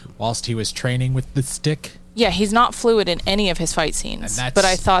rigidity whilst he was training with the stick. Yeah, he's not fluid in any of his fight scenes. And that's- But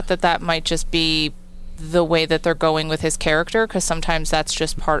I thought that might just be the way that they're going with his character, because sometimes that's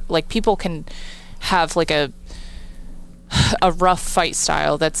just part, like, people can have like a rough fight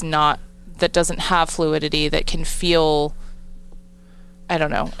style that doesn't have fluidity, that can feel, I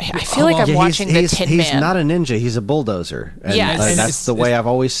don't know. I feel like I'm watching the Tin Man. He's not a ninja. He's a bulldozer. And Yes. that's the way I've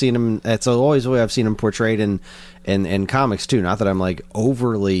always seen him. It's always the way I've seen him portrayed in comics too. Not that I'm like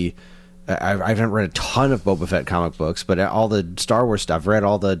overly. I haven't read a ton of Boba Fett comic books, but all the Star Wars stuff. I've read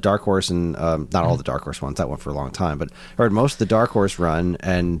all the Dark Horse and not all the Dark Horse ones. That went for a long time, but I read most of the Dark Horse run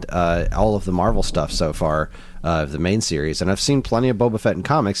and all of the Marvel stuff so far, the main series. And I've seen plenty of Boba Fett in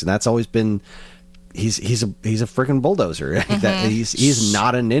comics, and that's always been. He's a freaking bulldozer. He's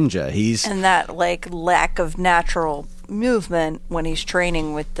not a ninja. And that like lack of natural movement when he's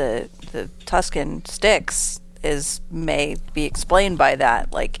training with the Tusken sticks may be explained by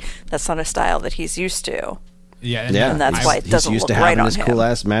that. Like, that's not a style that he's used to. Yeah, and that's why it doesn't he's used look to right having on his him. cool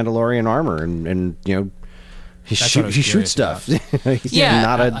ass Mandalorian armor, and you know he shoots stuff. He's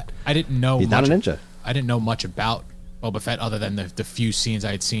not a. I didn't know. He's not a ninja. I didn't know much about Boba Fett other than the few scenes I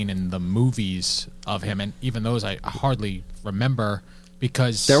had seen in the movies of him, and even those I hardly remember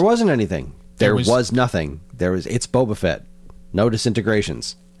because There wasn't anything. There was- was nothing. It's Boba Fett. No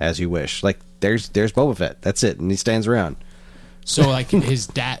disintegrations, as you wish. Like there's Boba Fett. That's it, and he stands around. So like his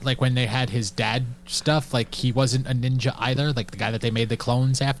dad, like when they had his dad stuff, like he wasn't a ninja either. Like the guy that they made the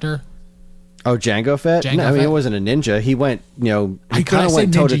clones after. Oh, Jango Fett? Jango No, I mean, Fett? it wasn't a ninja. He went, I he kind of say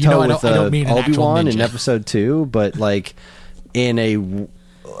went toe to ninja, you know, toe I with don't mean an actual Obi-Wan in ninja. episode 2, but like in a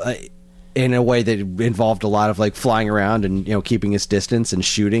way that involved a lot of like flying around and keeping his distance and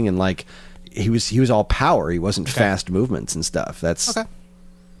shooting, and like he was all power. He wasn't fast movements and stuff. That's Okay.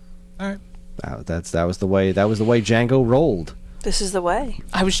 All right. that was the way Jango rolled. This is the way.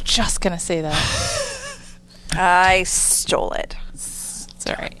 I was just gonna say that. I stole it. It's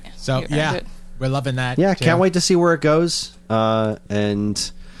all right. So You earned yeah, it. we're loving that. Yeah, can't wait to see where it goes.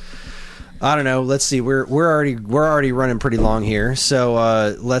 And I don't know. Let's see. We're already running pretty long here,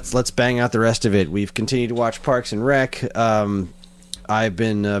 so let's bang out the rest of it. We've continued to watch Parks and Rec. I've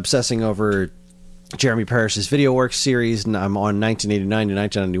been obsessing over Jeremy Parish's VideoWorks series, and I'm on 1989 to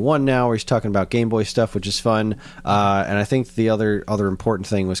 1991 now, where he's talking about Game Boy stuff, which is fun. And I think the other important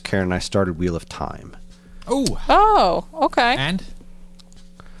thing was Karen and I started Wheel of Time. Oh, okay. And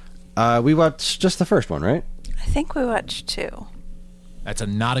We watched just the first one, right? I think we watched 2. that's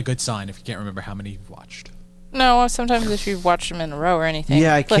not a good sign if you can't remember how many you've watched. No, sometimes if you've watched them in a row or anything.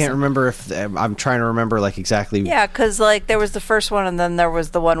 Yeah, I can't Listen, remember if I'm trying to remember like exactly. Yeah, because like there was the first one, and then there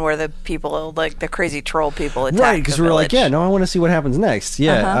was the one where the people, like the crazy troll people, attacked Right, because the we were like, village. yeah, no, I want to see what happens next.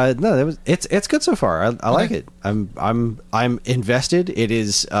 Yeah, Uh-huh. no, it's good so far. I like it. I'm invested. It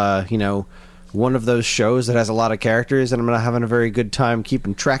is one of those shows that has a lot of characters, and I'm not having a very good time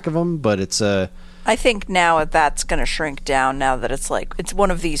keeping track of them. But it's I think now that's going to shrink down now that it's like it's one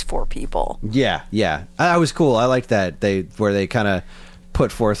of these 4 people. yeah. That was cool. I liked that they kind of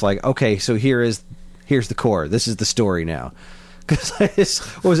put forth like, okay, so here's the core. This is the story now. Because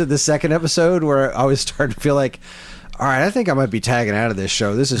what was it, the second episode where I was starting to feel like, all right, I think I might be tagging out of this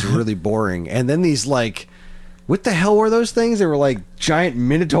show. This is really boring. And then these like, what the hell were those things? They were like giant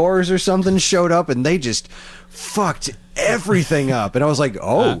minotaurs or something showed up, and they just fucked everything up. And I was like,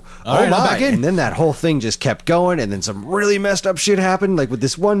 all right, I'm my. back in. And then that whole thing just kept going, and then some really messed up shit happened, like with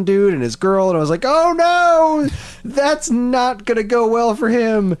this one dude and his girl, and I was like, oh no, that's not gonna go well for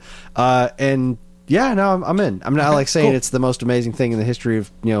him. And yeah, no, I'm in. I'm not like saying cool. it's the most amazing thing in the history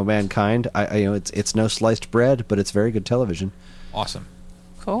of mankind. It's no sliced bread, but it's very good television. Awesome.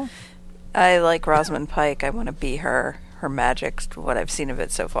 Cool. I like Rosamund Pike. I want to be her. Her magic, what I've seen of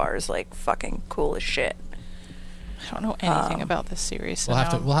it so far, is like fucking cool as shit. I don't know anything about this series. So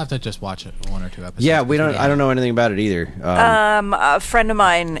We'll have to just watch it 1 or 2 episodes. Yeah, we don't. I don't know anything about it either. A friend of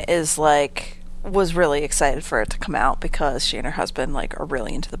mine was really excited for it to come out because she and her husband are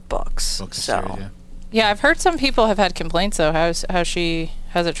really into the books. Books and so series, yeah. Yeah, I've heard some people have had complaints though. How's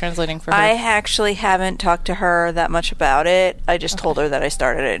it translating for her? I actually haven't talked to her that much about it. I just told her that I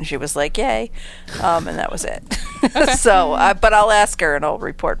started it, and she was like, "Yay," and that was it. So, but I'll ask her and I'll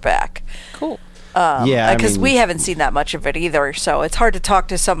report back. Cool. Yeah, because we haven't seen that much of it either. So it's hard to talk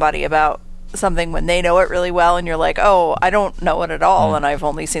to somebody about something when they know it really well, and you're like, "Oh, I don't know it at all, and I've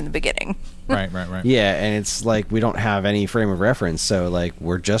only seen the beginning." Right. Yeah, and it's like we don't have any frame of reference, so like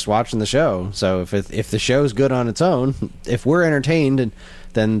we're just watching the show. So if the show's good on its own, if we're entertained, and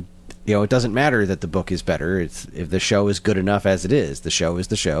then it doesn't matter that the book is better. It's if the show is good enough as it is. The show is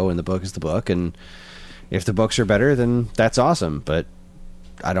the show, and the book is the book. And if the books are better, then that's awesome. But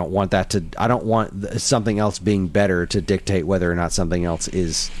I don't want that to. I don't want something else being better to dictate whether or not something else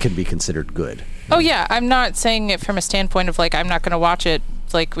can be considered good. Oh yeah, I'm not saying it from a standpoint of like I'm not going to watch it.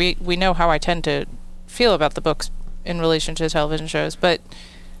 Like we know how I tend to feel about the books in relation to television shows, but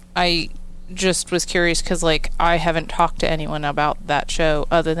I just was curious because like I haven't talked to anyone about that show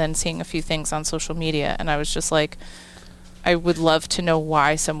other than seeing a few things on social media, and I was just like, I would love to know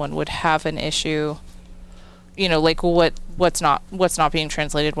why someone would have an issue, you know, like what's not being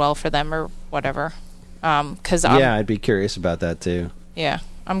translated well for them or whatever. Because I'd be curious about that too. Yeah,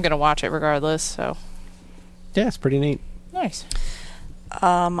 I'm gonna watch it regardless. So yeah, it's pretty neat. Nice.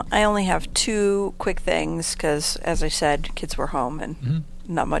 I only have 2 quick things because, as I said, kids were home and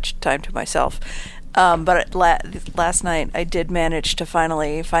not much time to myself. But last night I did manage to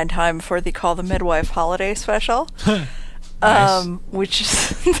finally find time for the Call the Midwife holiday special. Nice. Which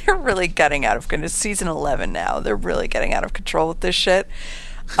is, they're really getting out of control. It's season 11 now. They're really getting out of control with this shit.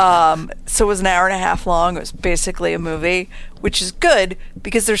 So it was an hour and a half long. It was basically a movie, which is good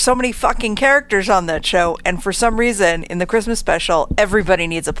because there's so many fucking characters on that show. And for some reason, in the Christmas special, everybody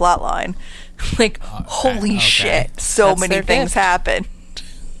needs a plot line. Like, holy shit. So That's many their things gift. happen.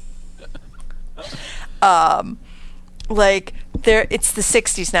 Like, it's the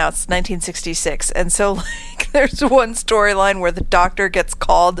 60s now. It's 1966. And so, like, there's one storyline where the doctor gets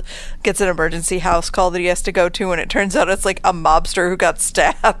an emergency house call that he has to go to, and it turns out it's, like, a mobster who got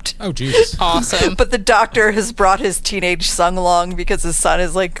stabbed. Oh, Jesus. Awesome. But the doctor has brought his teenage son along because his son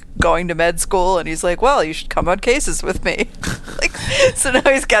is, like, going to med school, and he's like, well, you should come on cases with me. Like, so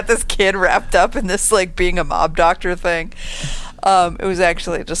now he's got this kid wrapped up in this, like, being a mob doctor thing.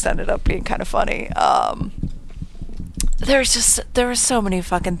 It just ended up being kind of funny. There were so many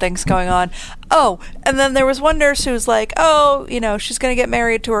fucking things going on. Oh, and then there was one nurse who was like, oh, you know, she's gonna get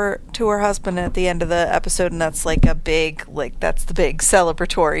married to her husband at the end of the episode, and that's like that's the big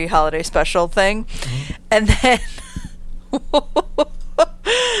celebratory holiday special thing. Mm-hmm. And then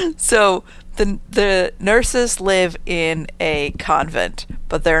so the nurses live in a convent,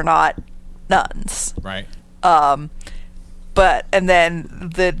 but they're not nuns. Right. And then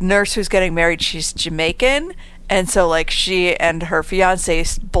the nurse who's getting married, she's Jamaican. And so, like, she and her fiance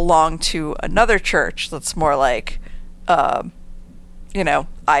belong to another church that's more like, islandy,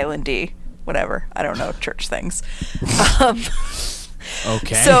 whatever. I don't know church things.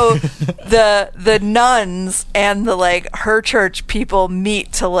 Okay. So the nuns and her church people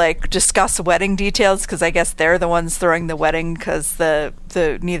meet to like discuss wedding details because I guess they're the ones throwing the wedding because the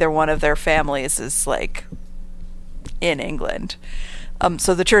neither one of their families is like in England.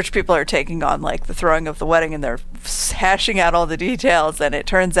 So the church people are taking on like the throwing of the wedding and they're hashing out all the details, and it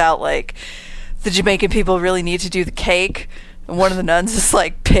turns out like the Jamaican people really need to do the cake, and one of the nuns is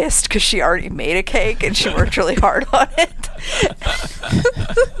like pissed because she already made a cake and she worked really hard on it.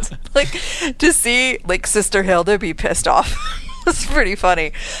 Like to see like Sister Hilda be pissed off was pretty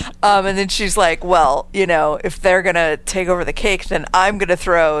funny. And then she's like, well, you know, if they're gonna take over the cake, then I'm gonna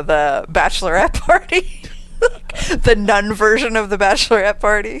throw the bachelorette party. The nun version of the bachelorette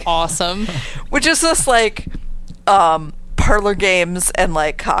party. Awesome. Which is just like parlor games and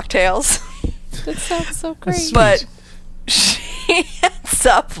like cocktails. That sounds so great. But she ends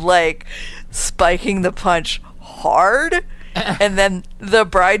up like spiking the punch hard, and then the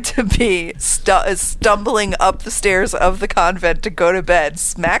bride-to-be is stumbling up the stairs of the convent to go to bed,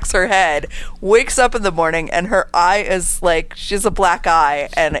 smacks her head, wakes up in the morning, and her eye is like, she has a black eye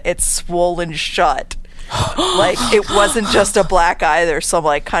and it's swollen shut. Like it wasn't just a black eye, there's some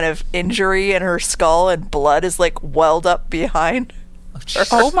like kind of injury in her skull and blood is like welled up behind her.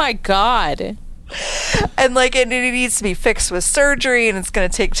 Oh my god. And like it needs to be fixed with surgery, and it's going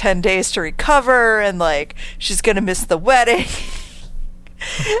to take 10 days to recover, and like she's going to miss the wedding.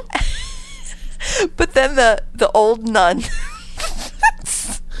 But then the old nun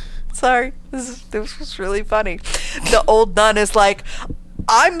sorry, this was really funny. The old nun is like,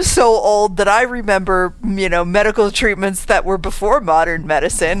 I'm so old that I remember, you know, medical treatments that were before modern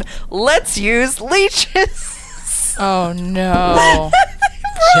medicine. Let's use leeches. Oh no.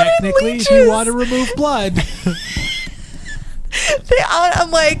 Technically, if you want to remove blood.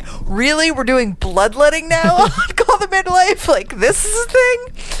 I'm like, really? We're doing bloodletting now on Call the Midwife? Like, this is a thing?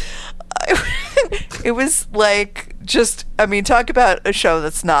 It was like, just, I mean, talk about a show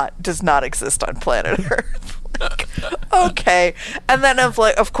does not exist on planet Earth. Like, okay. And then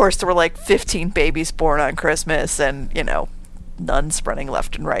of course there were like 15 babies born on Christmas, and you know, nuns running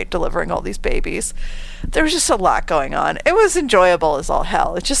left and right delivering all these babies. There was just a lot going on. It was enjoyable as all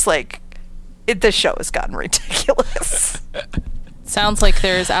hell. It's just like this show has gotten ridiculous. Sounds like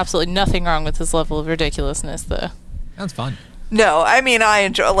there's absolutely nothing wrong with this level of ridiculousness though. Sounds fun. No, I mean, I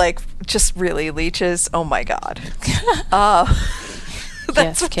enjoy, like, just really leeches. Oh my god. That's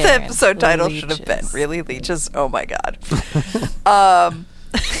Yes, what the Karen, episode title should have been. leeches. Really leeches. Oh my god.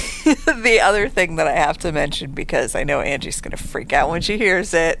 The other thing that I have to mention, because I know Angie's going to freak out when she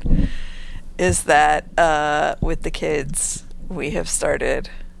hears it, is that with the kids, we have started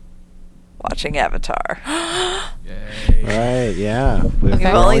watching Avatar. Right, yeah. We've We've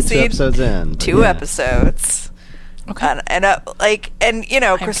we're only two seen episodes in. but 2 yeah. episodes. Okay. And you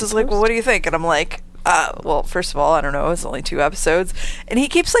know, Chris to is like, well, post. what do you think? And I'm like, well, first of all, I don't know. It's only 2 episodes. And he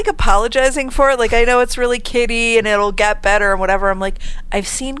keeps like apologizing for it. Like, I know it's really kiddie and it'll get better and whatever. I'm like, I've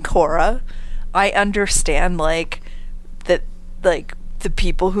seen Korra. I understand, like, that, like, the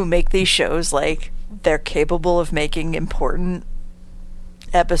people who make these shows, like, they're capable of making important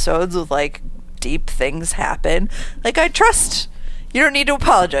episodes with, like, deep things happen. Like, I trust. You don't need to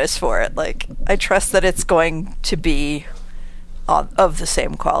apologize for it. Like, I trust that it's going to be of the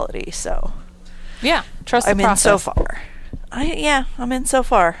same quality. So Yeah, trust the I'm in process. so far. I'm in so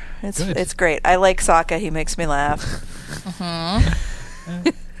far. Good. It's great. I like Sokka. He makes me laugh.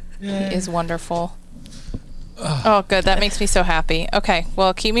 He is wonderful. Oh, good. That makes me so happy. Okay,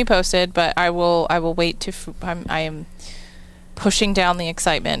 well, keep me posted, but I will wait to. I am pushing down the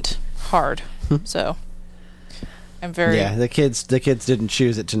excitement hard. So I'm very. Yeah, the kids didn't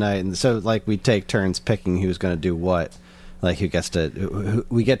choose it tonight, and so like we take turns picking who's going to do what. Like who gets to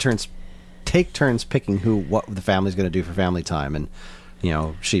we take turns picking what the family's going to do for family time, and you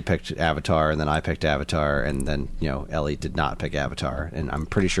know she picked Avatar, and then I picked Avatar, and then you know Ellie did not pick Avatar, and I'm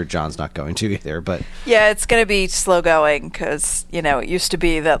pretty sure John's not going to either. But Yeah, it's going to be slow going because, you know, it used to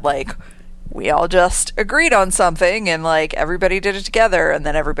be that, like, we all just agreed on something and, like, everybody did it together, and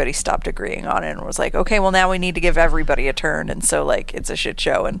then everybody stopped agreeing on it and was like, okay, well, now we need to give everybody a turn, and so, like, it's a shit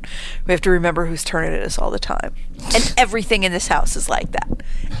show, and we have to remember whose turn it is all the time. And everything in this house is like that.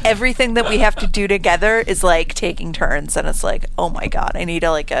 Everything that we have to do together is, like, taking turns, and it's like, oh my god, I need,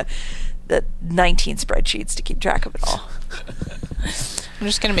 the 19 spreadsheets to keep track of it all. I'm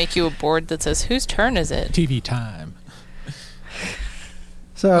just gonna make you a board that says whose turn is it. TV time.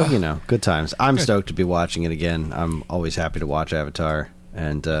 so you know, good times. I'm stoked to be watching it again. I'm always happy to watch Avatar,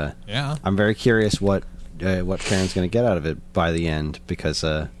 and Yeah. I'm very curious what Karen's going to get out of it by the end because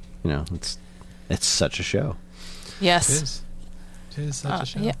you know it's such a show. Yes. It is such a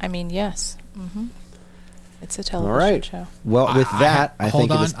show. Yeah. I mean, yes. It's a television All right. show. Well, with that, I hold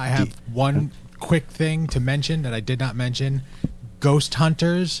think on. it is. I have one quick thing to mention that I did not mention. Ghost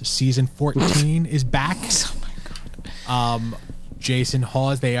Hunters season 14 is back. Oh my god. Jason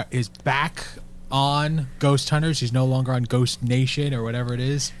Hawes is back on Ghost Hunters. He's no longer on Ghost Nation or whatever it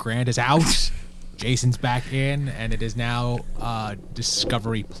is. Grant is out. Jason's back in, and it is now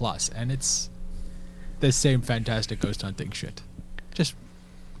Discovery Plus, and it's the same fantastic ghost hunting shit. Just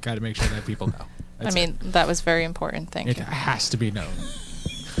got to make sure that people know. That's I mean, that was very important. Thank it you. has to be known.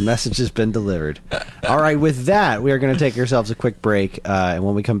 The message has been delivered. All right, with that, we are going to take ourselves a quick break. And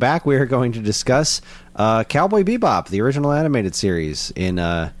when we come back, we are going to discuss Cowboy Bebop, the original animated series.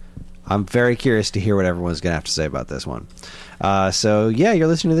 I'm very curious to hear what everyone's going to have to say about this one. So, yeah, you're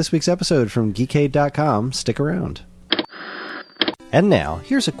listening to this week's episode from Geekade.com. Stick around. And now,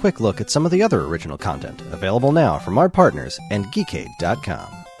 here's a quick look at some of the other original content available now from our partners and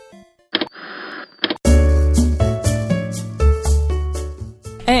Geekade.com.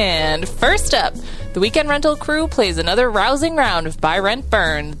 And first up, the Weekend Rental crew plays another rousing round of Buy, Rent,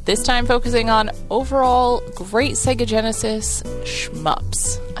 Burn, this time focusing on overall great Sega Genesis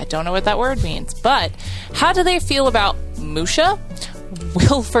shmups. I don't know what that word means, but how do they feel about Musha?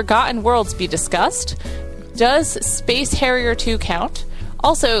 Will Forgotten Worlds be discussed? Does Space Harrier 2 count?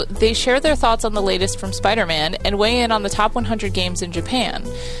 Also, they share their thoughts on the latest from Spider-Man and weigh in on the top 100 games in Japan.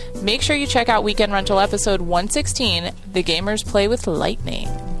 Make sure you check out Weekend Rental episode 116, The Gamers Play with Lightning.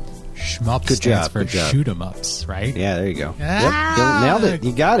 Shmup Good stands job, for good job. shoot 'em ups, right? Yeah, there you go. Ah! Yep, you nailed it.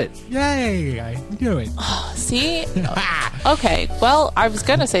 You got it. Yay! I knew it. See? Okay, well, I was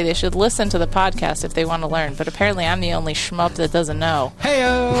going to say they should listen to the podcast if they want to learn, but apparently I'm the only shmup that doesn't know.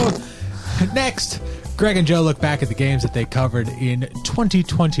 Heyo! Next, Greg and Joe look back at the games that they covered in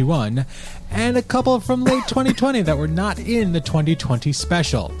 2021 and a couple from late 2020 that were not in the 2020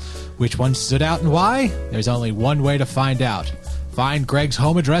 special. Which ones stood out and why? There's only one way to find out. Find Greg's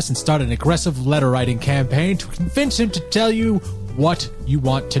home address and start an aggressive letter writing campaign to convince him to tell you what you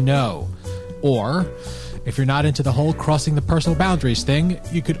want to know. Or, if you're not into the whole crossing the personal boundaries thing,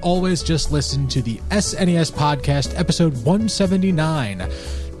 you could always just listen to the SNES podcast episode 179.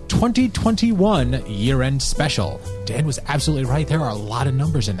 2021 year-end special. Dan was absolutely right. There are a lot of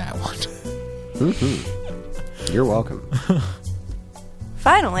numbers in that one. You're welcome.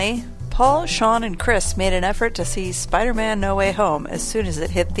 Finally, Paul, Sean, and Chris made an effort to see Spider-Man No Way Home as soon as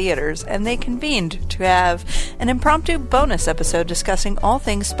it hit theaters, and they convened to have an impromptu bonus episode discussing all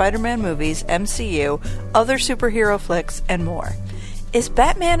things Spider-Man movies, MCU, other superhero flicks, and more. Is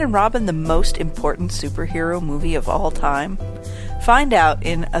Batman and Robin the most important superhero movie of all time? Find out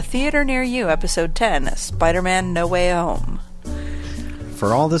in A Theater Near You, Episode 10, Spider-Man No Way Home.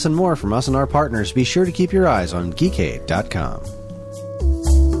 For all this and more from us and our partners, be sure to keep your eyes on Geekade.com.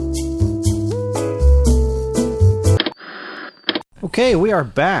 Okay, we are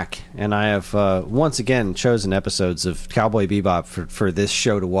back, and I have once again chosen episodes of Cowboy Bebop for this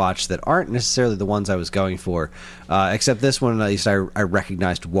show to watch that aren't necessarily the ones I was going for, except this one, at least I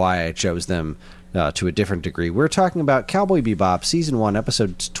recognized why I chose them to a different degree. We're talking about Cowboy Bebop, Season 1,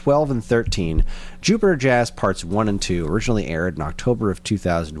 Episodes 12 and 13, Jupiter Jazz Parts 1 and 2, originally aired in October of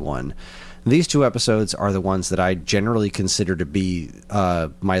 2001. These two episodes are the ones that I generally consider to be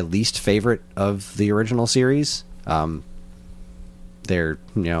my least favorite of the original series. They're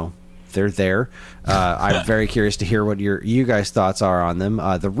there. I'm very curious to hear what you guys' thoughts are on them.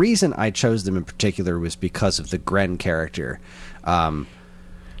 The reason I chose them in particular was because of the Gren character.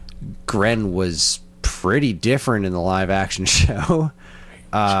 Gren was pretty different in the live-action show,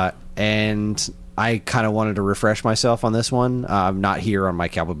 and I kind of wanted to refresh myself on this one. I'm not here on my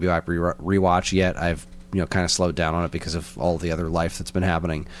Cowboy Bebop rewatch yet. I've kind of slowed down on it because of all the other life that's been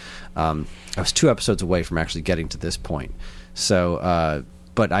happening. I was 2 episodes away from actually getting to this point. So,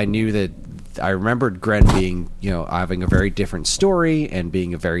 but I knew that I remembered Gren being, having a very different story and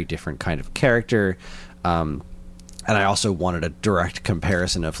being a very different kind of character. And I also wanted a direct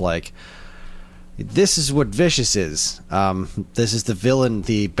comparison of this is what Vicious is. This is the villain,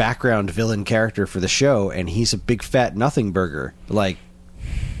 the background villain character for the show, and he's a big fat nothing burger.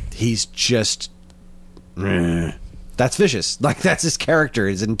 He's just... That's Vicious. That's his character.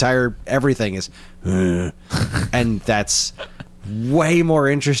 His entire everything is... and that's way more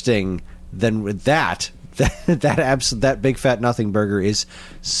interesting than with that. That big fat nothing burger is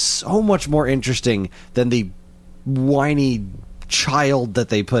so much more interesting than the whiny child that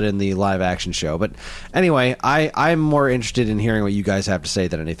they put in the live action show. But anyway, I'm more interested in hearing what you guys have to say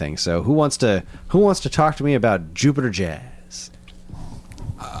than anything. So who wants to talk to me about Jupiter Jazz?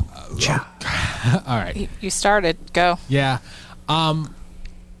 All right. You started. Go. Yeah.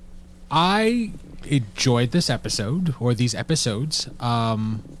 I enjoyed this episode, or these episodes. I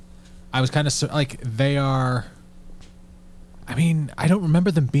was kind of they are... I mean, I don't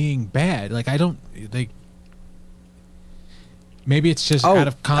remember them being bad. Maybe it's just out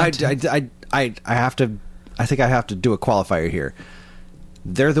of context. I think I have to do a qualifier here.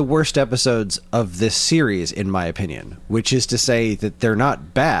 They're the worst episodes of this series, in my opinion, which is to say that they're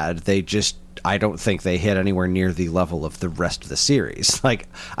not bad. I don't think they hit anywhere near the level of the rest of the series. I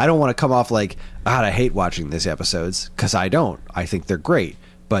don't want to come off I hate watching these episodes, because I don't. I think they're great,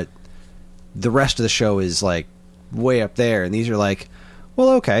 but the rest of the show is way up there, and these are well,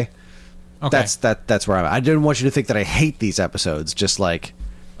 okay. That's where I'm at. I didn't want you to think that I hate these episodes, just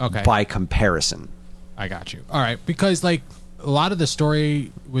by comparison. I got you. All right, because a lot of the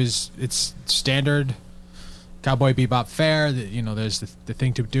story it's standard Cowboy Bebop fare. There's the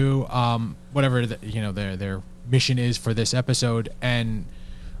thing to do, whatever their mission is for this episode, and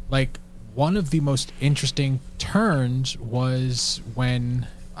one of the most interesting turns was when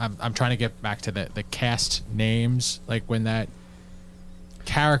I'm trying to get back to the cast names, when that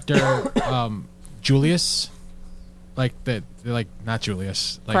character Julius, not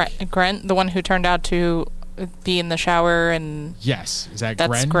Julius, Gren, the one who turned out to be in the shower, and yes, is that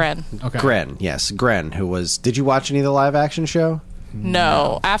that's Gren? Okay. Gren, yes, Gren. Who was? Did you watch any of the live action show?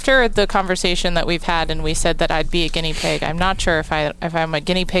 No. After the conversation that we've had, and we said that I'd be a guinea pig. I'm not sure if I'm a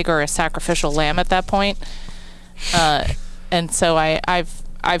guinea pig or a sacrificial lamb at that point. And so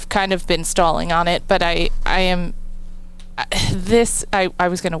I've kind of been stalling on it, but I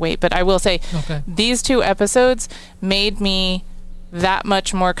was going to wait, but I will say these 2 episodes made me that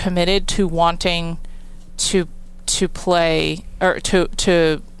much more committed to wanting to play, or to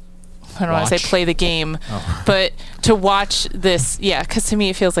I don't want to say play the game, but to watch this, because to me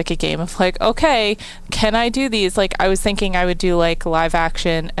it feels like a game of okay, can I do these? I was thinking I would do live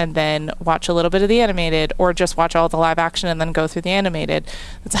action and then watch a little bit of the animated, or just watch all the live action and then go through the animated.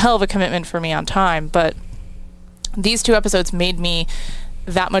 It's a hell of a commitment for me on time, but these 2 episodes made me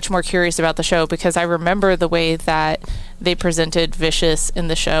that much more curious about the show, because I remember the way that they presented Vicious in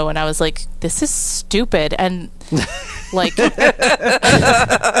the show, and I was like, this is stupid, and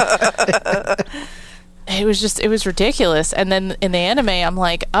it was ridiculous. And then in the anime, I'm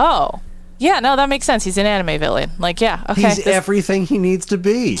like, oh, Yeah, no, that makes sense. He's an anime villain. Like, yeah, okay. He's everything he needs to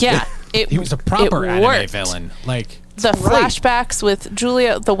be. Yeah, He was a proper it anime worked. villain. Like, The Right. flashbacks with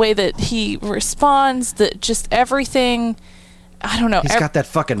Julia, the way that he responds, just everything. I don't know. He's got that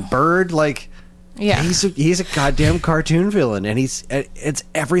fucking bird. Like, yeah. he's a goddamn cartoon villain, and it's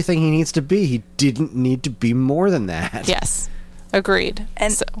everything he needs to be. He didn't need to be more than that. Yes. Agreed.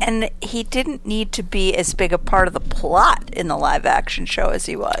 And So- and he didn't need to be as big a part of the plot in the live action show as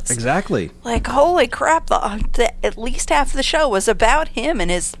he was. Exactly. Like, holy crap, at least half the show was about him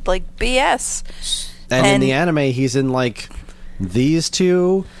and his like BS. And in And- the anime, he's in like these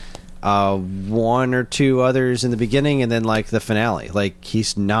two, one or two others in the beginning, and then like the finale. Like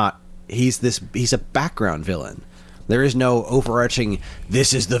he's a background villain. There is no overarching,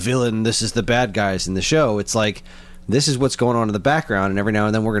 this is the villain, this is the bad guys in the show. It's like, this is what's going on in the background, and every now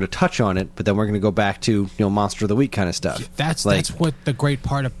and then we're going to touch on it, but then we're going to go back to Monster of the Week kind of stuff. that's like, what the great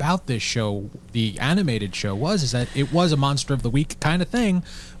part about this show, the animated show, is that it was a Monster of the Week kind of thing,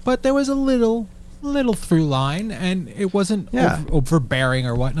 but there was a little through line, and it wasn't overbearing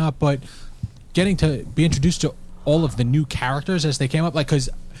or whatnot, but getting to be introduced to all of the new characters as they came up, like, because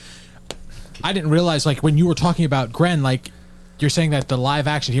I didn't realize, like, when you were talking about Gren, like, you're saying that the live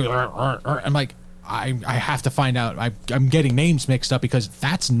action, I'm like, I have to find out. I'm getting names mixed up because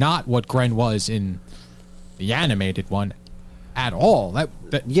that's not what Gren was in the animated one at all. That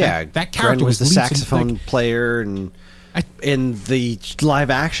character Gren was the leaps saxophone like, player, and in the live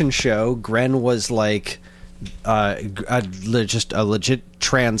action show, Gren was like just a legit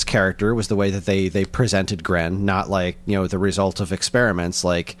trans character. Was the way that they presented Gren, not like the result of experiments,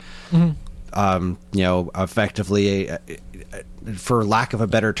 like effectively. For lack of a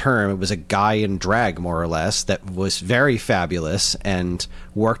better term, it was a guy in drag, more or less, that was very fabulous and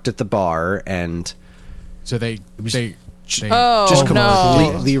worked at the bar, and so they Oh, just no.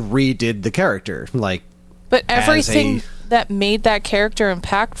 completely redid the character. Like, But everything a- that made that character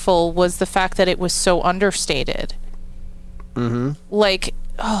impactful was the fact that it was so understated. Mm-hmm. Like,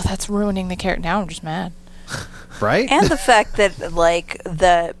 oh, that's ruining the character. Now I'm just mad. right? And the fact that like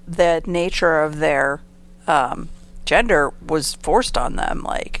the nature of their gender was forced on them,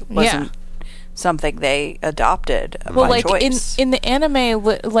 like wasn't something they adopted Well, by like choice. in the anime,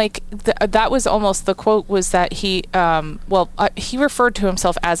 like that was almost the quote was that he he referred to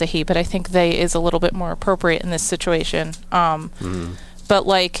himself as a he, but I think they is a little bit more appropriate in this situation. But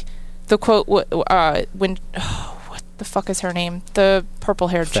like the quote when what the fuck is her name? The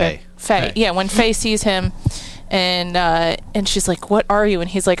purple-haired chick, Faye. Yeah, when Faye sees him. And she's like, "What are you?" And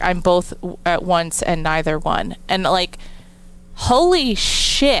he's like, "I'm both at once and neither one." And like, holy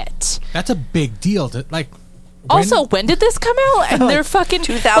shit! that's a big deal. To like. Also, when did this come out? And they're fucking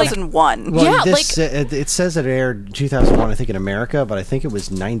 2001. Well, yeah, this, it says it aired in 2001, I think, in America, but I think it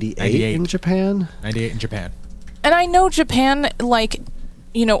was 98 in Japan. 98 in Japan. And I know Japan, like,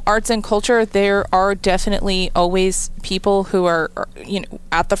 arts and culture, there are definitely always people who are,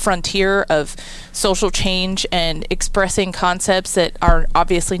 at the frontier of social change and expressing concepts that are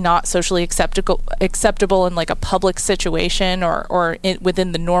obviously not socially acceptable in like a public situation or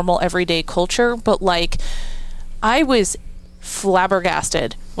within the normal everyday culture. But like, I was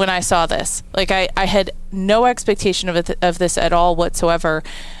flabbergasted when I saw this. Like, I had no expectation of this at all whatsoever.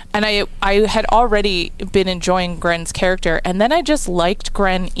 And I had already been enjoying Gren's character, and then I just liked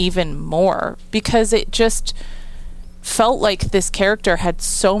Gren even more because it just felt like this character had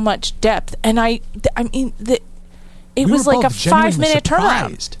so much depth. And it was like a 5-minute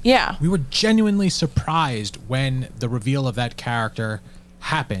turnaround. Yeah, we were genuinely surprised when the reveal of that character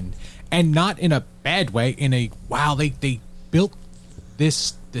happened, and not in a bad way. In a wow, they built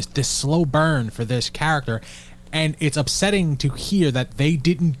this slow burn for this character. And it's upsetting to hear that they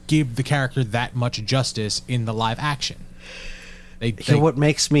didn't give the character that much justice in the live action. What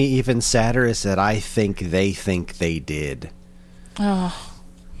makes me even sadder is that I think they did. Oh.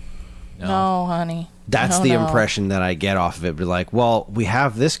 No, honey. That's No, the no. impression that I get off of it. Be like, well, we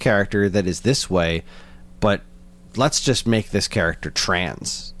have this character that is this way, but let's just make this character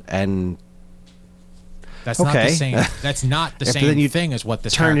trans. And That's not Okay. the same. That's not the But same then you thing as what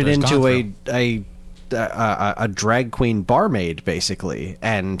this turn it character has into gone through. a drag queen barmaid, basically,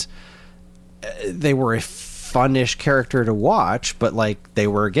 and they were a funnish character to watch, but like they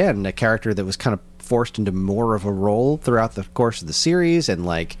were again a character that was kind of forced into more of a role throughout the course of the series, and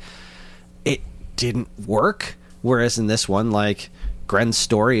like it didn't work. Whereas in this one, like Gren's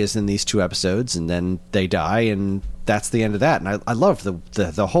story is in these 2 episodes, and then they die, and that's the end of that. And I love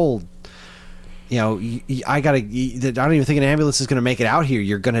the whole. I don't even think an ambulance is going to make it out here.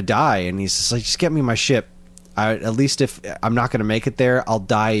 You're going to die. And he's just like, just get me my ship. At least if I'm not going to make it there, I'll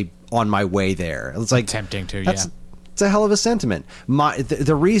die on my way there. It's like Tempting to, that's, yeah. It's a hell of a sentiment.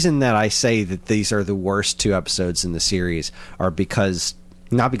 The reason that I say that these are the worst 2 episodes in the series are because,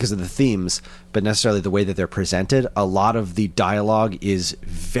 not because of the themes, but necessarily the way that they're presented. A lot of the dialogue is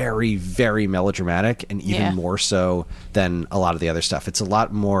very, very melodramatic, and even more so than a lot of the other stuff. It's a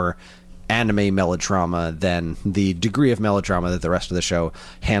lot more anime melodrama than the degree of melodrama that the rest of the show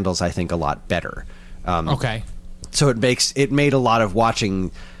handles, I think, a lot better. Okay. So it made a lot of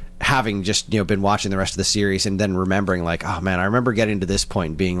watching, having just been watching the rest of the series and then remembering like, oh man, I remember getting to this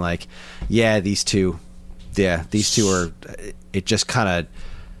point and being like, these two are, it just kind of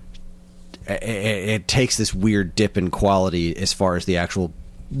it takes this weird dip in quality as far as the actual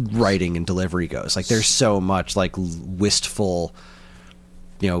writing and delivery goes. Like there's so much like wistful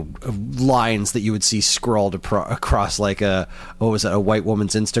lines that you would see scrawled across like a white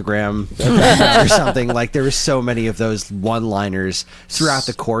woman's Instagram or something. Like there were so many of those one-liners throughout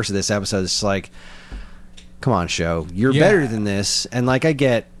the course of this episode. It's like, come on, show, you're better than this. And like I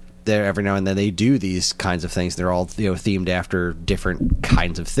get there every now and then they do these kinds of things. They're all themed after different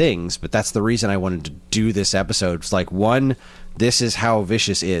kinds of things, but that's the reason I wanted to do this episode. It's like, one, this is how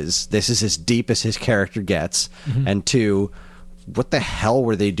Vicious is. This is as deep as his character gets, and 2, what the hell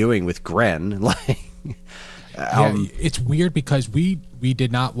were they doing with Gren? Like, it's weird because we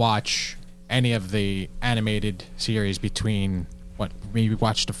did not watch any of the animated series between maybe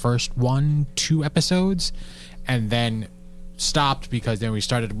watched the first 1-2 episodes, and then stopped because then we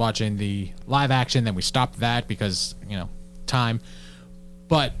started watching the live action. Then we stopped that because time.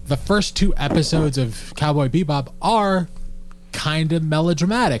 But the first 2 episodes of Cowboy Bebop are kind of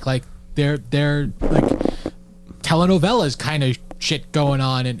melodramatic. Like they're like telenovelas kind of shit going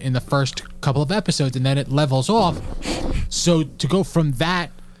on in the first couple of episodes, and then it levels off. So to go from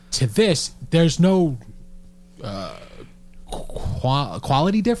that to this, there's no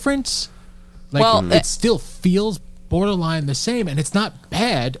quality difference. Like it still feels borderline the same, and it's not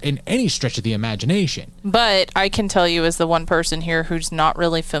bad in any stretch of the imagination. But I can tell you, as the one person here who's not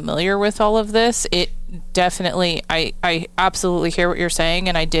really familiar with all of this, it definitely, I absolutely hear what you're saying,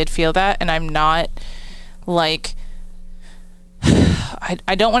 and I did feel that, and I'm not like,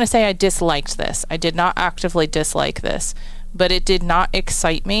 I don't want to say I disliked this. I did not actively dislike this, but it did not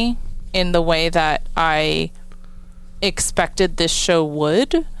excite me in the way that I expected this show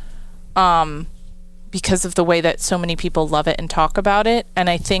would, because of the way that so many people love it and talk about it. And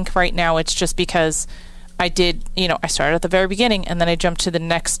I think right now it's just because I did, I started at the very beginning and then I jumped to the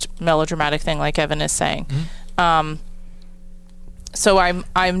next melodramatic thing, like Evan is saying. So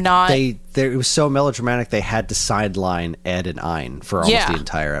I'm not. It was so melodramatic they had to sideline Ed and Ein for almost the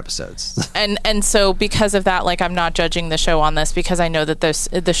entire episodes. and so because of that, like, I'm not judging the show on this because I know that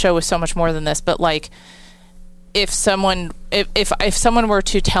the show is so much more than this. But like, if someone were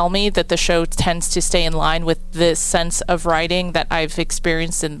to tell me that the show tends to stay in line with this sense of writing that I've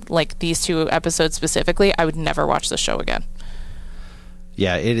experienced in like these 2 episodes specifically, I would never watch the show again.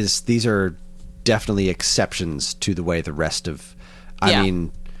 Yeah, it is. These are definitely exceptions to the way the rest of. I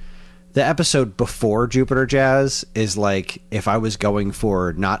mean, the episode before Jupiter Jazz is like, if I was going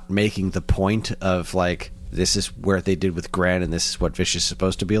for not making the point of like, this is where they did with Gran and this is what Vicious is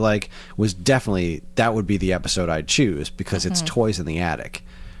supposed to be like, was definitely, that would be the episode I'd choose because it's Toys in the Attic,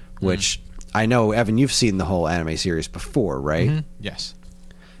 which I know, Evan, you've seen the whole anime series before, right? Yes.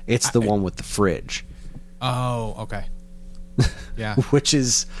 It's the one with the fridge. Oh, okay. Yeah. Which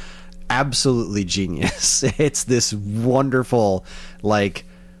is absolutely genius. It's this wonderful, like,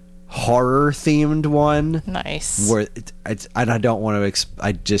 horror themed one. Nice. Where and I don't want to.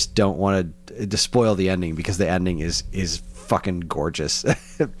 I just don't want to spoil the ending because the ending is fucking gorgeous.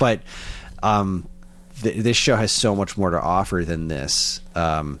 But this show has so much more to offer than this.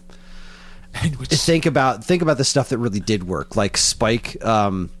 Think about the stuff that really did work, like Spike.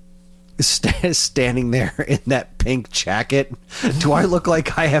 Standing there in that pink jacket. Do I look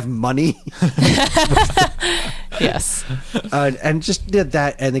like I have money? Yes. And just did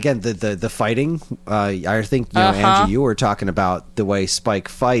that. And again, the fighting. I think Angie, you were talking about the way Spike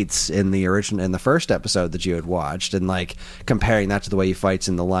fights in the first episode that you had watched, and like comparing that to the way he fights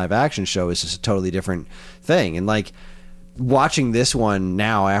in the live action show is just a totally different thing. And like watching this one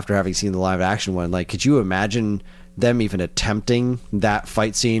now after having seen the live action one, like, could you imagine them even attempting that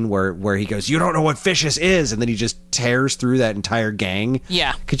fight scene where he goes, "You don't know what Vicious is," and then he just tears through that entire gang?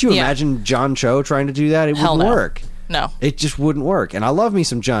 Yeah. Could you imagine John Cho trying to do that? It wouldn't work. No. It just wouldn't work. And I love me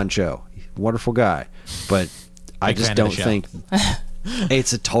some John Cho. Wonderful guy. But I just don't think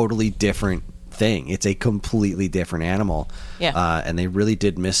it's a totally different thing. It's a completely different animal. Yeah. And they really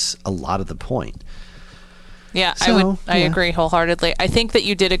did miss a lot of the point. Yeah, So, I yeah. agree wholeheartedly. I think that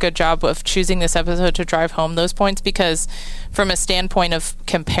you did a good job of choosing this episode to drive home those points because from a standpoint of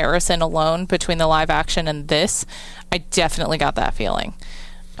comparison alone between the live action and this, I definitely got that feeling.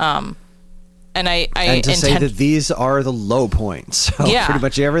 And And to say that these are the low points. So Yeah. pretty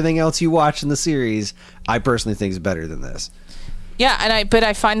much everything else you watch in the series, I personally think is better than this. Yeah, but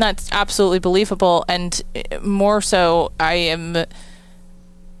I find that absolutely believable, and more so, I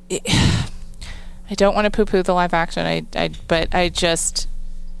don't want to poo-poo the live action, but I just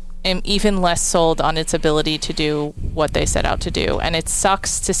am even less sold on its ability to do what they set out to do, and it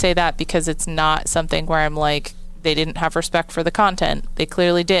sucks to say that because it's not something where I'm like, they didn't have respect for the content. They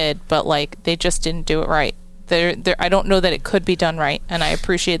clearly did, but like they just didn't do it right. I don't know that it could be done right, and I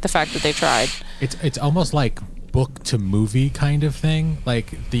appreciate the fact that they tried. It's almost like book to movie kind of thing.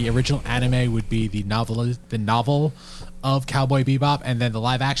 Like the original anime would be the novel of Cowboy Bebop, and then the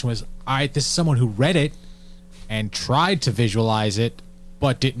live action was, all right, this is someone who read it and tried to visualize it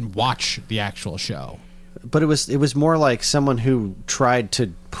but didn't watch the actual show. But it was more like someone who tried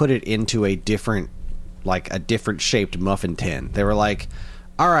to put it into a different shaped muffin tin. They were like,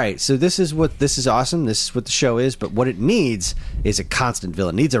 all right, so this is awesome, this is what the show is, but what it needs is a constant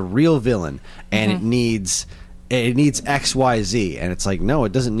villain. It needs a real villain, and it needs XYZ. And it's like, no,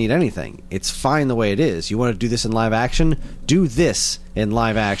 it doesn't need anything. It's fine the way it is. You want to do this in live action? Do this in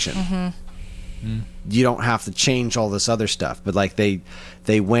live action. You don't have to change all this other stuff. But like they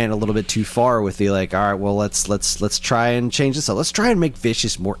went a little bit too far with the like, all right, well let's try and change this up. Let's try and make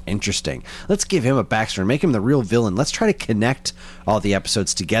Vicious more interesting. Let's give him a backstory and make him the real villain. Let's try to connect all the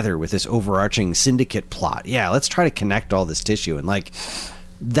episodes together with this overarching syndicate plot. Yeah, let's try to connect all this tissue. And like,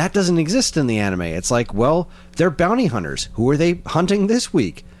 that doesn't exist in the anime. It's like, well, they're bounty hunters. Who are they hunting this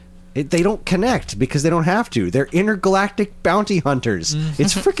week? They don't connect because they don't have to. They're intergalactic bounty hunters.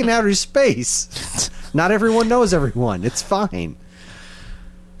 It's freaking outer space. Not everyone knows everyone. It's fine.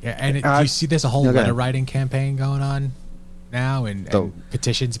 Yeah, and do you see there's a whole go ahead. letter writing campaign going on now, and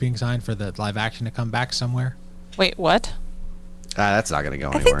petitions being signed for the live action to come back somewhere? Wait, what? That's not going to go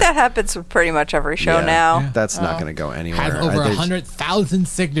I anywhere. think that happens with pretty much every show Yeah. now. Yeah. That's not going to go anywhere. Has over There's 100,000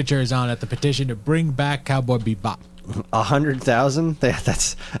 signatures on it, the petition to bring back Cowboy Bebop. 100,000?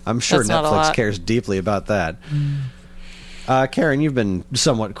 That's. I'm sure That's not a Netflix lot. cares deeply about that. Karen, you've been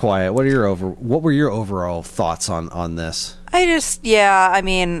somewhat quiet. What were your overall thoughts on this? I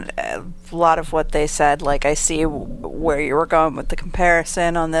mean, a lot of what they said, like, I see where you were going with the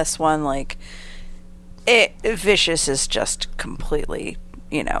comparison on this one. Like, Vicious is just completely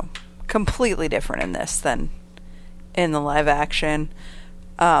different in this than in the live action.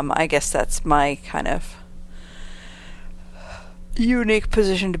 I guess that's my kind of unique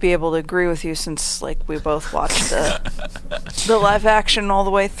position to be able to agree with you, since like we both watched the live action all the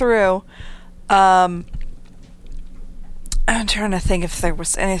way through. I'm trying to think if there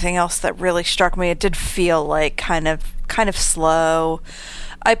was anything else that really struck me. It did feel like kind of slow.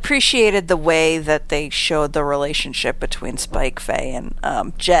 I appreciated the way that they showed the relationship between Spike, Faye, and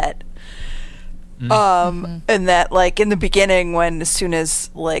Jet. And that, like, in the beginning, as soon as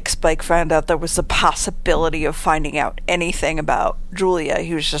like Spike found out there was the possibility of finding out anything about Julia,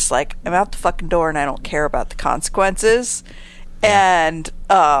 he was just like, I'm out the fucking door and I don't care about the consequences. And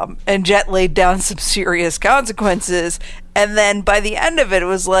Jet laid down some serious consequences, and then by the end of it, it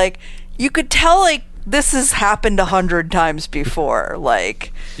was like, you could tell like this has happened 100 times before.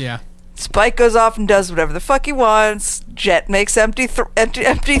 Like, Yeah. Spike goes off and does whatever the fuck he wants. Jet makes empty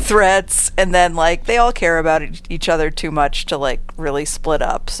threats, and then like they all care about each other too much to like really split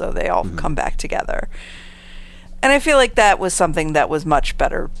up, so they all come back together. And I feel like that was something that was much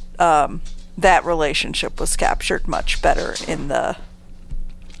better. That relationship was captured much better in the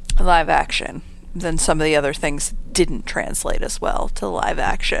live action than some of the other things didn't translate as well to live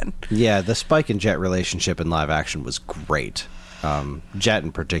action. Yeah, the Spike and Jet relationship in live action was great. Jet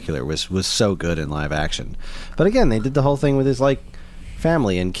in particular was so good in live action. But again, they did the whole thing with his like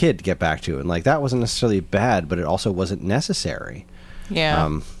family and kid to get back to, and like that wasn't necessarily bad, but it also wasn't necessary.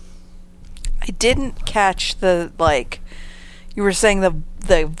 Yeah. I didn't catch the, like, you were saying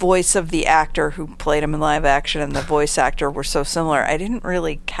the voice of the actor who played him in live action and the voice actor were so similar. I didn't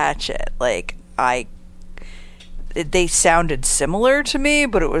really catch it. Like, they sounded similar to me,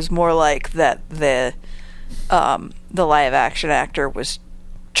 but it was more like that the live action actor was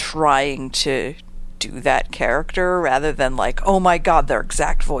trying to do that character rather than like, oh my god, their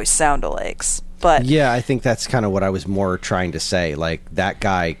exact voice sound-alikes. But Yeah, I think that's kind of what I was more trying to say. Like, that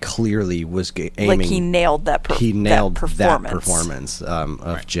guy clearly was aiming. like he nailed that that performance. performance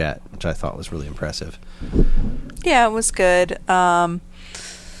of Jet, which I thought was really impressive. Yeah, it was good. Yeah,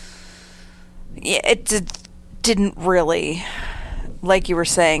 it did. didn't really, like you were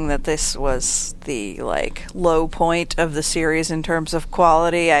saying, that this was the like low point of the series in terms of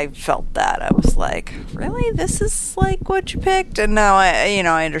quality. I felt that. I was like, really? This is like what you picked? And now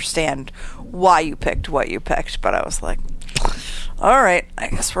I understand why you picked what you picked, but I was like, all right, I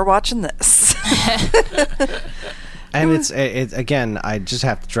guess we're watching this. And it's again, I just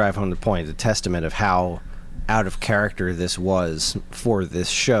have to drive home the point, the testament of how out of character this was for this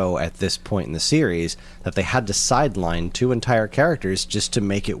show at this point in the series, that they had to sideline 2 entire characters just to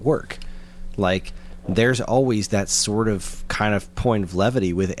make it work. Like, there's always that sort of kind of point of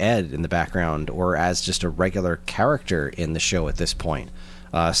levity with Ed in the background, or as just a regular character in the show at this point.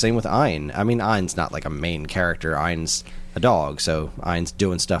 Same with Ein. I mean, Ein's not like a main character. Ein's a dog, so Ein's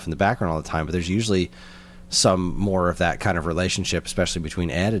doing stuff in the background all the time, but there's usually some more of that kind of relationship, especially between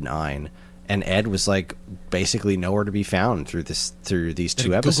Ed and Ein. And Ed was like basically nowhere to be found through these 2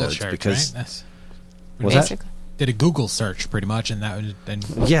 episodes, search, because right? was Basically. Did a Google search pretty much, and that was then.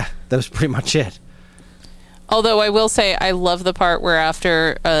 yeah, that was pretty much it. Although I will say I love the part where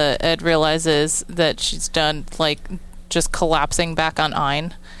after Ed realizes that she's done, like, just collapsing back on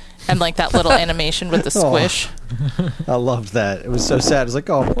Ein, and like that little animation with the squish. I loved that. It was so sad. It was like,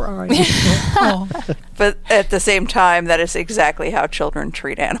 oh, poor Ein. But at the same time, that is exactly how children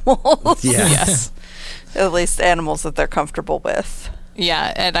treat animals. Yeah. Yes. At least animals that they're comfortable with.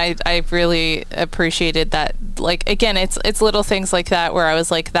 Yeah, and I really appreciated that. Like, again, it's little things like that where I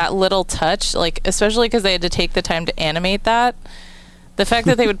was like, that little touch, like, especially because they had to take the time to animate that. The fact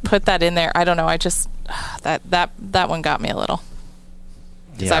that they would put that in there, I don't know. I just that one got me a little.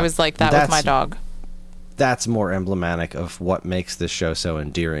 Because Yeah. I was like that with my dog. That's more emblematic of what makes this show so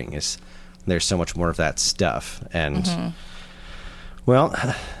endearing. Is there's so much more of that stuff, and well,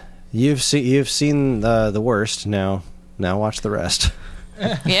 you've seen the worst. Now watch the rest.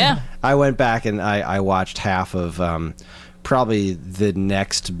 Yeah. I went back and I watched half of probably the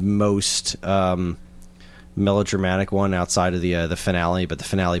next most melodramatic one outside of the finale, but the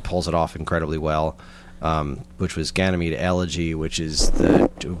finale pulls it off incredibly well. Which was Ganymede Elegy, which is the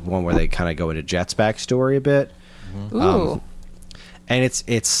one where they kind of go into Jet's backstory a bit. Ooh. And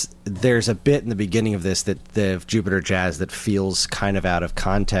it's there's a bit in the beginning of this that the Jupiter Jazz that feels kind of out of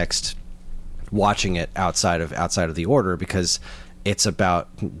context watching it outside of the order, because it's about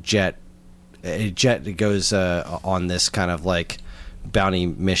Jet goes on this kind of like bounty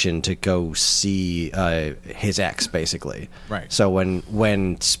mission to go see his ex, basically. Right. So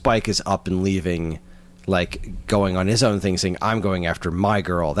when Spike is up and leaving, like going on his own thing, saying, I'm going after my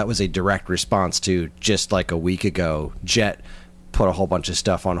girl, that was a direct response to just like a week ago, Jet put a whole bunch of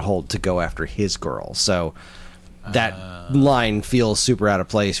stuff on hold to go after his girl. So that line feels super out of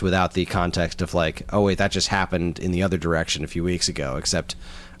place without the context of like, oh wait, that just happened in the other direction a few weeks ago, except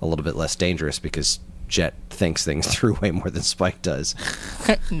a little bit less dangerous because Jet thinks things through way more than Spike does.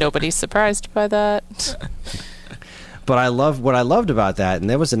 Nobody's surprised by that. But what I loved about that, and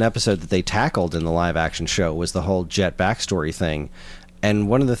there was an episode that they tackled in the live action show, was the whole Jet backstory thing. And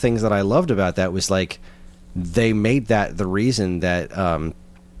one of the things that I loved about that was like they made that the reason that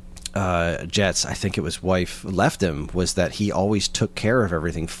Jet's, I think it was wife, left him, was that he always took care of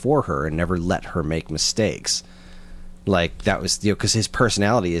everything for her and never let her make mistakes. Like that was, because his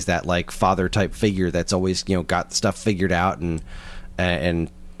personality is that like father type figure that's always, got stuff figured out and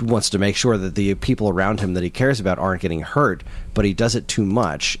wants to make sure that the people around him that he cares about aren't getting hurt, but he does it too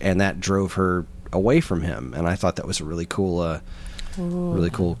much, and that drove her away from him. And I thought that was a really cool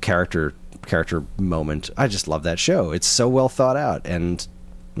character moment. I just love that show. It's so well thought out, and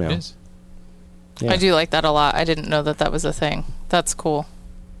It is. Yeah. I do like that a lot. I didn't know that was a thing. That's cool.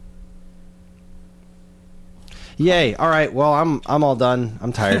 Yay! All right, well, I'm all done.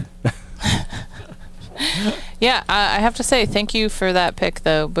 I'm tired. Yeah, I have to say thank you for that pick,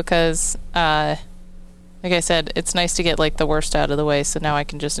 though, because, like I said, it's nice to get like the worst out of the way, so now I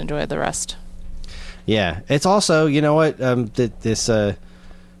can just enjoy the rest. Yeah, it's also, you know what? Yeah,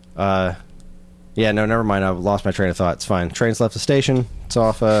 no, never mind. I've lost my train of thought. It's fine. Train's left the station. It's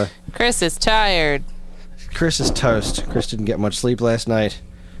off. Chris is tired. Chris is toast. Chris didn't get much sleep last night.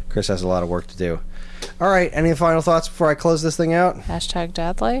 Chris has a lot of work to do. All right, any final thoughts before I close this thing out? Hashtag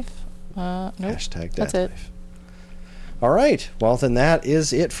dad life. Nope. Hashtag That's dad it. life. All right. Well, then that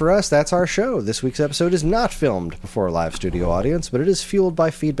is it for us. That's our show. This week's episode is not filmed before a live studio audience, but it is fueled by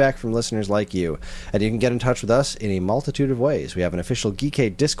feedback from listeners like you. And you can get in touch with us in a multitude of ways. We have an official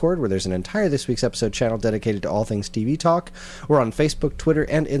Geekade Discord where there's an entire This Week's Episode channel dedicated to all things TV talk. We're on Facebook, Twitter,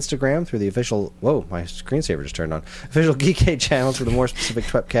 and Instagram through the official... Whoa, my screensaver just turned on. Official Geekade channels for the more specific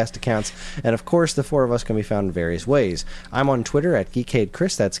Twepcast accounts. And of course, the four of us can be found in various ways. I'm on Twitter at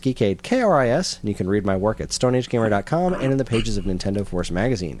GeekadeChris. That's Geekade KRIS. And you can read my work at StoneAgeGamer.com and in the pages of Nintendo Force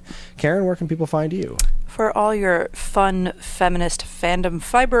magazine. Karen, where can people find you? For all your fun feminist fandom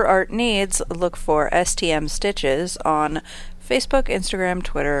fiber art needs, look for STM Stitches on Facebook, Instagram,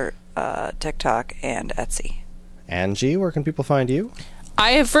 Twitter, TikTok, and Etsy. Angie, where can people find you?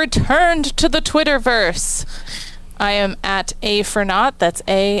 I have returned to the Twitterverse. I am at A4Not. That's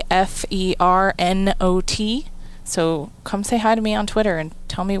AFERNOT. So come say hi to me on Twitter and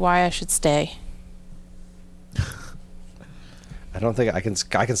tell me why I should stay. I don't think I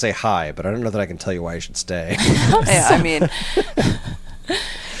can say hi, but I don't know that I can tell you why you should stay. Yeah, I mean,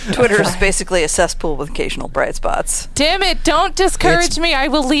 Twitter is basically a cesspool with occasional bright spots. Damn it, don't discourage me. I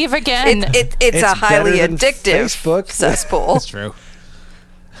will leave again. It's a highly better than addictive Facebook. cesspool. That's true.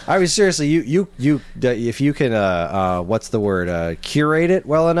 I mean, seriously, you if you can, what's the word, curate it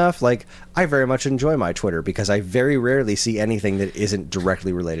well enough, like, I very much enjoy my Twitter because I very rarely see anything that isn't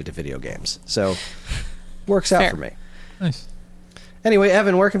directly related to video games. So, works out Fair. for me. Nice. Anyway,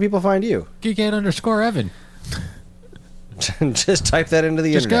 Evan, where can people find you? Geekade_Evan. Just type that into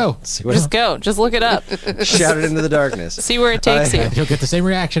the Just internet. go. See what Just go. Just look it up. shout it into the darkness. See where it takes you. You'll get the same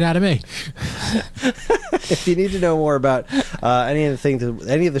reaction out of me. If you need to know more about any of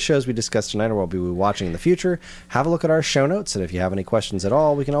the shows we discussed tonight or what we'll be watching in the future, have a look at our show notes. And if you have any questions at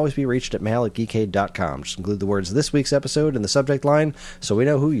all, we can always be reached at mail@geekade.com. Just include the words "this week's episode" in the subject line so we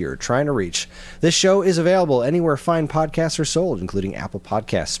know who you're trying to reach. This show is available anywhere fine podcasts are sold, including Apple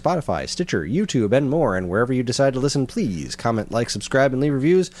Podcasts, Spotify, Stitcher, YouTube, and more. And wherever you decide to listen, please comment, like, subscribe, and leave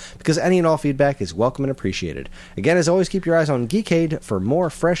reviews because any and all feedback is welcome and appreciated. Again, as always, keep your eyes on Geekade for more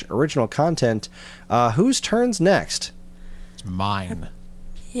fresh, original content. Whose turn's next? It's mine.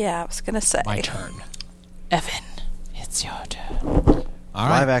 Yeah, I was going to say. My turn. Evan, it's your turn. All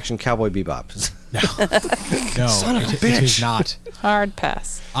right. Live action Cowboy Bebop. No, Son of a it bitch. is not. Hard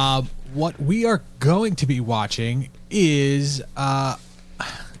pass. What we are going to be watching is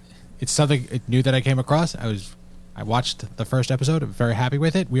it's something new that I came across. I watched the first episode. I'm very happy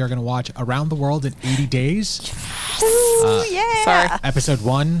with it. We are going to watch Around the World in 80 Days. Ooh, yeah. Sorry. Episode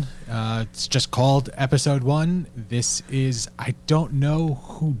 1. It's just called Episode 1. This is, I don't know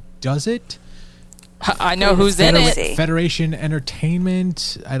who does it. I know who's in it. Federation. Federation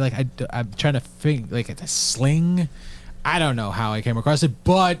Entertainment. I'm trying to think, like, a Sling. I don't know how I came across it,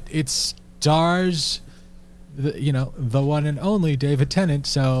 but it stars, the one and only David Tennant.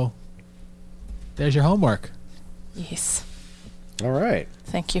 So there's your homework. Yes. All right.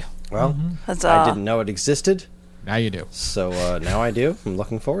 Thank you. Well, Huzzah. I didn't know it existed, Now you do. so now I do. I'm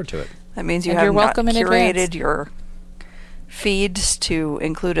looking forward to it. That means you And have you're welcome not in curated advance. your feeds to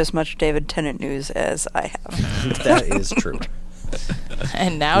include as much David Tennant news as I have. That is true.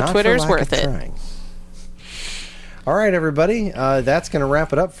 And now Not for Twitter's lack worth of it. trying. All right, everybody. That's going to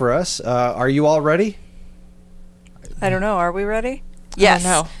wrap it up for us. Are you all ready? I don't know. Are we ready? Yes. Oh,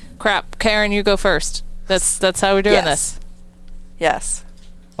 no. Crap. Karen, you go first. That's how we're doing Yes. this. Yes.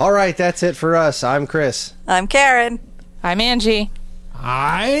 All right, that's it for us. I'm Chris. I'm Karen. I'm Angie.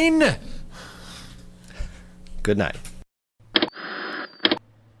 Ein. Good night.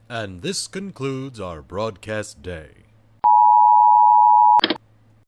 And this concludes our broadcast day.